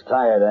Darazome is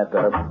tired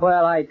after her...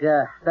 Well, I'd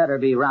better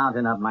be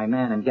rounding up my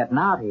men and getting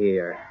out of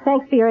here.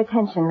 Thanks for your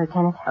attention,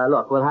 Lieutenant.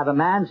 Look, we'll have a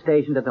man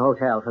stationed at the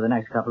hotel for the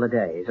next couple of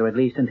days, or at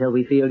least until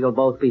we feel you'll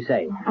both be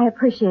safe. I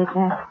appreciate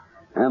that.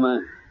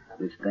 Emma,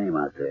 this dame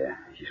out there,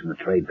 she's from the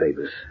trade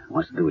papers.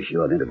 Wants to do a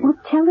short interview. Well,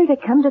 tell her to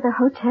come to the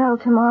hotel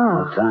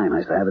tomorrow. No time.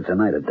 Has to have it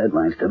tonight. The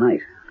deadline's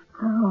tonight.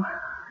 Oh,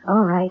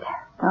 all right.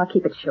 I'll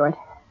keep it short.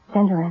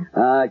 Send her in.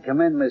 Come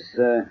in, Miss...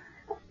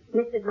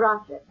 Mrs.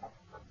 Rossett.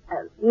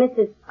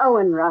 Mrs.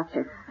 Owen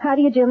Rossett. How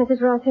do you do, Mrs.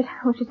 Rossett?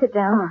 Won't you sit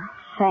down? Oh,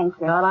 thank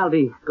you. Well, I'll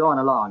be going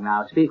along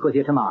now. Speak with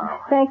you tomorrow.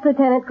 Thanks,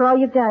 Lieutenant, for all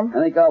you've done.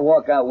 I think I'll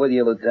walk out with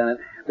you, Lieutenant.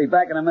 Be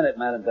back in a minute,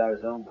 Madame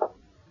Darazome.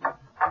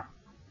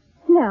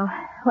 Now,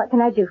 what can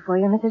I do for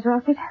you, Mrs.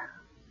 Rossett?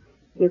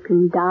 You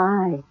can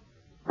die,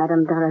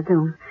 Madame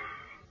Darazome.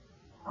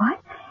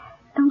 What?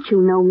 Don't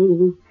you know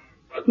me?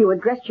 You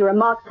addressed your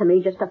remarks to me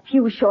just a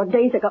few short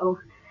days ago.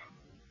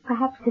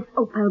 Perhaps this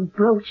opal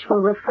brooch will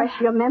refresh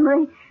your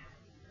memory.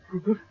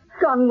 This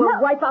gun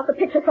will wipe out the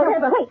picture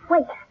forever.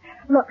 Wait.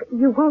 Look,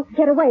 you won't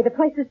get away. The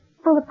place is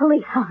full of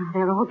police. Oh,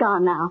 they're all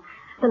gone now.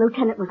 The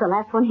lieutenant was the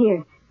last one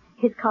here.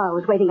 His car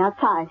was waiting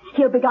outside.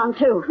 He'll be gone,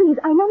 too. Please,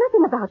 I know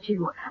nothing about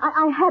you.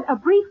 I had a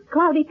brief,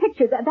 cloudy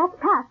picture. That's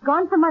past,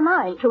 gone from my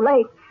mind. Too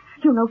late.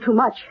 You know too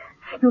much.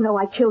 You know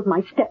I killed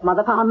my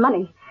stepmother for her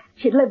money.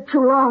 She'd lived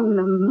too long,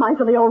 the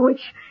miserly old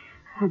witch.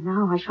 And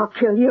now I shall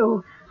kill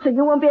you. So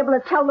you won't be able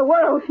to tell the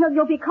world. No,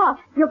 you'll be caught.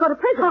 You'll go to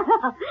prison.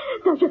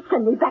 They'll just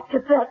send me back to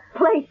that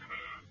place.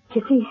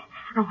 You see,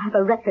 I have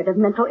a record of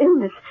mental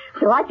illness,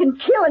 so I can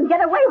kill and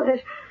get away with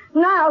it.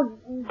 Now,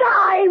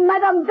 die,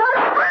 Madame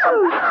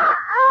Darazome!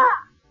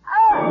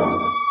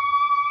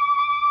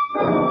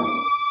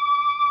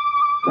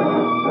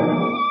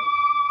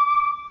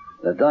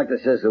 The doctor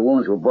says the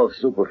wounds were both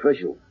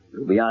superficial.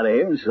 You'll be out of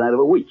here inside of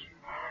a week.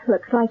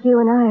 Looks like you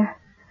and I are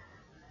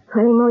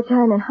spending more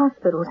time in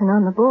hospitals and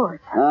on the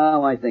boards.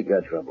 Oh, I think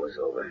our trouble is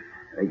over.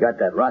 They got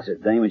that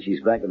Rossett dame and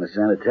she's back in the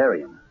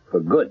sanitarium.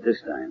 For good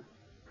this time.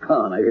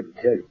 Oh, and I didn't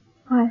tell you.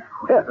 What?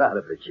 We're out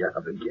of a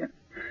job again.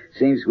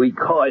 Seems we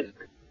caused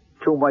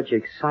too much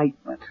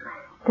excitement.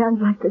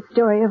 Sounds like the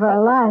story of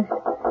our lives.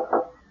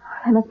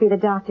 That must be the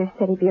doctor.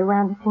 Said he'd be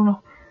around to see me.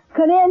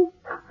 Come in.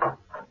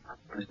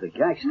 Mr.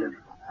 Gaxton.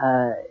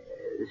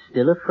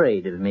 Still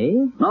afraid of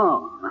me?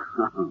 No.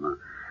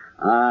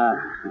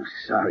 I'm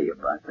sorry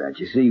about that.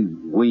 You see,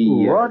 we...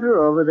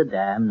 Water over the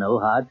dam, no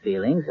hard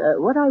feelings.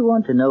 What I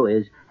want to know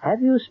is,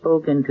 have you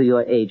spoken to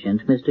your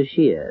agent, Mr.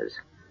 Shears?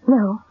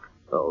 No.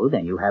 Oh,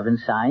 then you haven't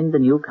signed the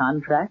new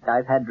contract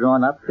I've had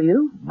drawn up for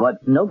you?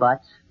 But... No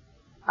buts.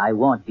 I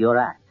want your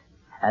act.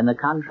 And the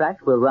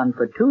contract will run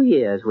for 2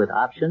 years with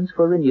options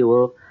for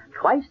renewal,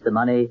 twice the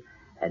money,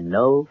 and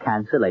no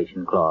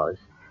cancellation clause.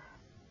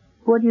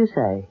 What do you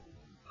say?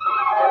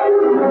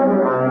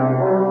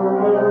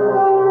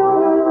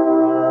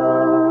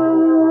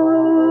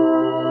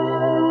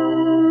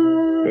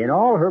 In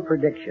all her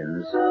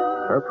predictions,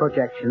 her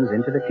projections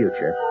into the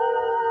future,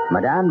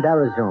 Madame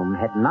Darazoum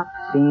had not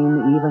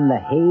seen even the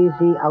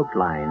hazy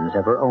outlines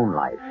of her own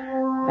life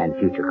and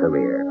future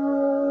career.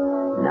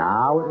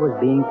 Now it was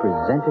being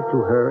presented to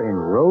her in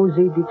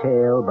rosy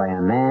detail by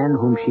a man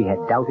whom she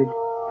had doubted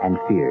and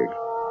feared.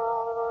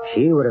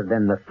 She would have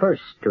been the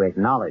first to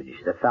acknowledge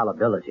the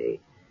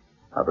fallibility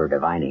of her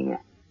divining.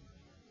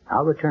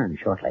 I'll return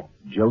shortly.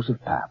 Joseph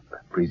Papp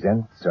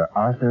presents Sir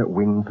Arthur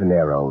Wing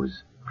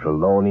Pinero's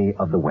Trelawney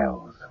of the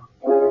Wells.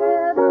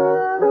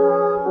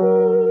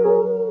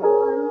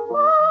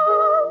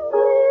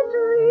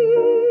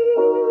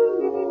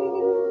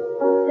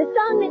 The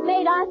song that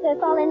made Arthur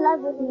fall in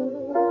love with me.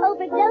 Oh,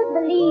 but don't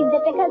believe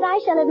that because I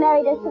shall have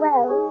married a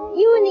swell,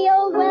 you and the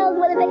old Wells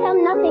will have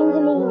become nothing to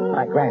me.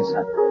 My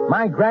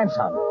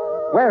grandson.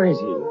 Where is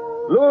he?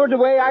 Lured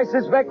away, I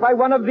suspect, by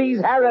one of these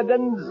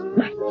harridans.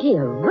 My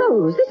dear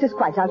Rose, this is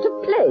quite out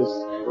of place.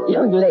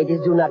 Young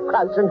ladies do not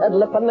crouch and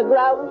huddle up on the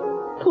ground.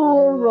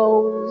 Poor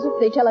Rose. If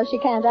they tell her she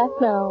can't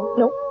act now.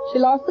 Nope, she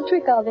lost the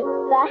trick of it.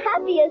 The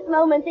happiest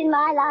moments in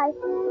my life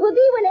will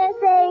be when they're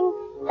saying,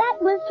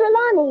 that was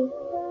Trelawney.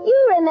 You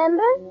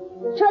remember?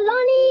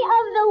 Trelawney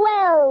of the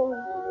Wells.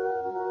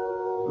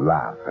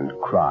 Laugh and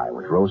cry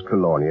with Rose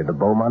Trelawney at the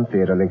Beaumont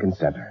Theater, Lincoln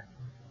Center.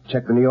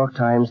 Check the New York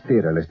Times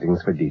theater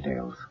listings for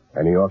details.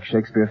 A New York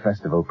Shakespeare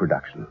Festival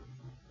production.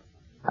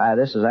 Hi,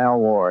 this is Al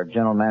Ward,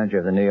 General Manager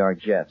of the New York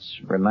Jets,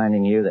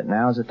 reminding you that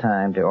now's the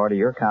time to order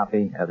your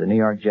copy of the New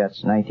York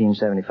Jets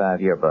 1975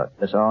 yearbook.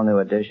 This all-new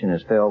edition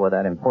is filled with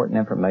that important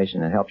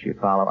information that helps you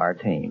follow our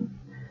team.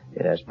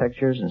 It has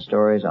pictures and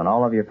stories on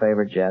all of your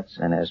favorite Jets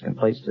and has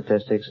complete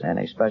statistics and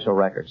a special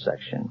records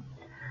section.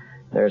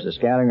 There's a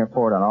scouting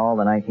report on all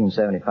the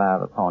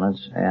 1975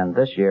 opponents, and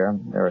this year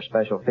there are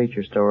special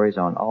feature stories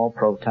on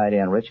all-pro tight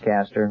end Rich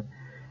Castor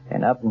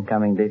and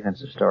up-and-coming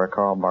defensive star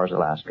Carl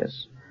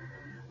Barzalauskas.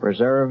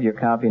 Reserve your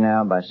copy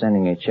now by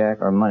sending a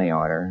check or money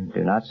order.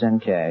 Do not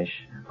send cash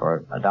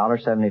for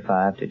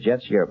 $1.75 to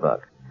Jets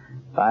Yearbook,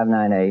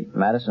 598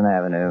 Madison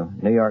Avenue,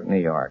 New York, New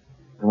York,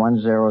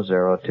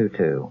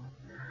 10022.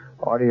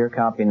 Order your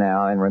copy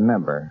now, and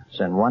remember,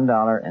 send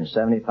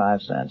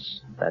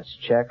 $1.75, that's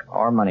check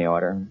or money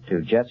order,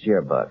 to Jets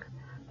Yearbook,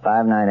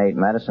 598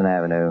 Madison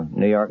Avenue,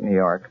 New York, New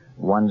York,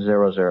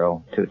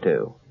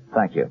 10022.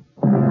 Thank you.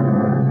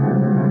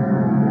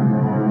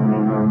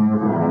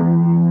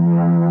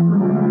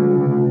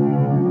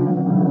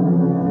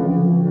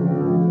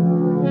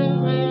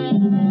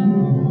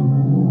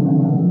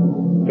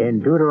 In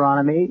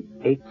Deuteronomy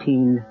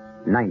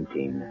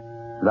 18:19,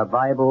 the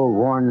Bible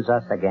warns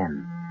us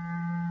again.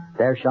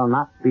 There shall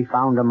not be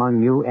found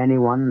among you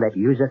anyone that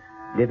useth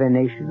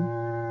divination,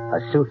 a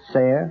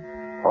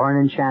soothsayer, or an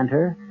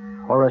enchanter,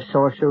 or a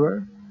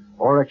sorcerer,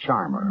 or a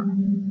charmer.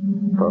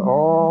 For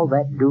all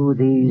that do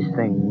these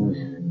things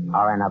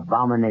are an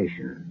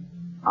abomination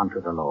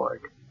unto the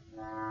Lord.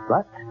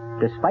 But,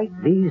 despite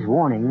these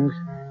warnings,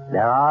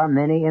 there are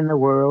many in the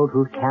world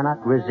who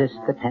cannot resist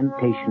the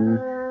temptation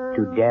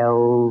to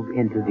delve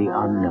into the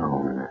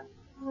unknown.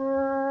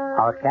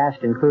 Our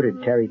cast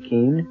included Terry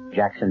Keane,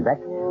 Jackson Beck,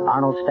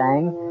 Arnold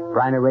Stang,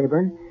 Bryna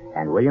Rayburn,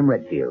 and William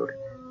Redfield.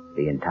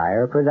 The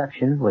entire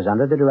production was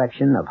under the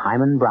direction of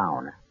Hyman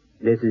Brown.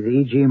 This is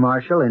E.G.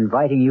 Marshall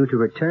inviting you to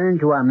return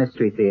to our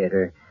Mystery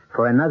Theater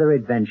for another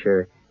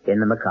adventure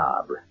in the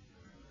macabre.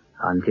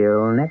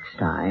 Until next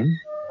time,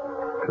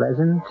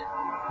 pleasant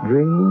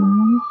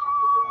dreams.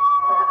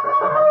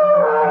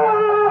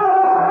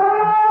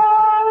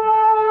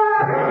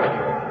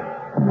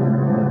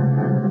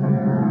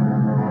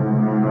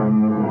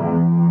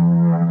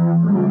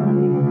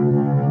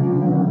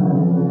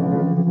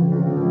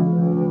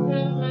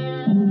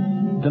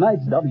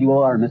 Tonight's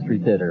WOR Mystery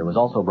Theater was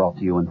also brought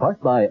to you in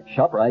part by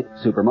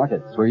ShopRite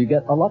Supermarkets, where you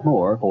get a lot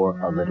more for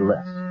a little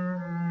less.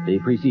 The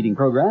preceding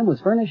program was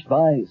furnished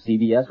by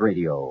CBS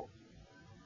Radio.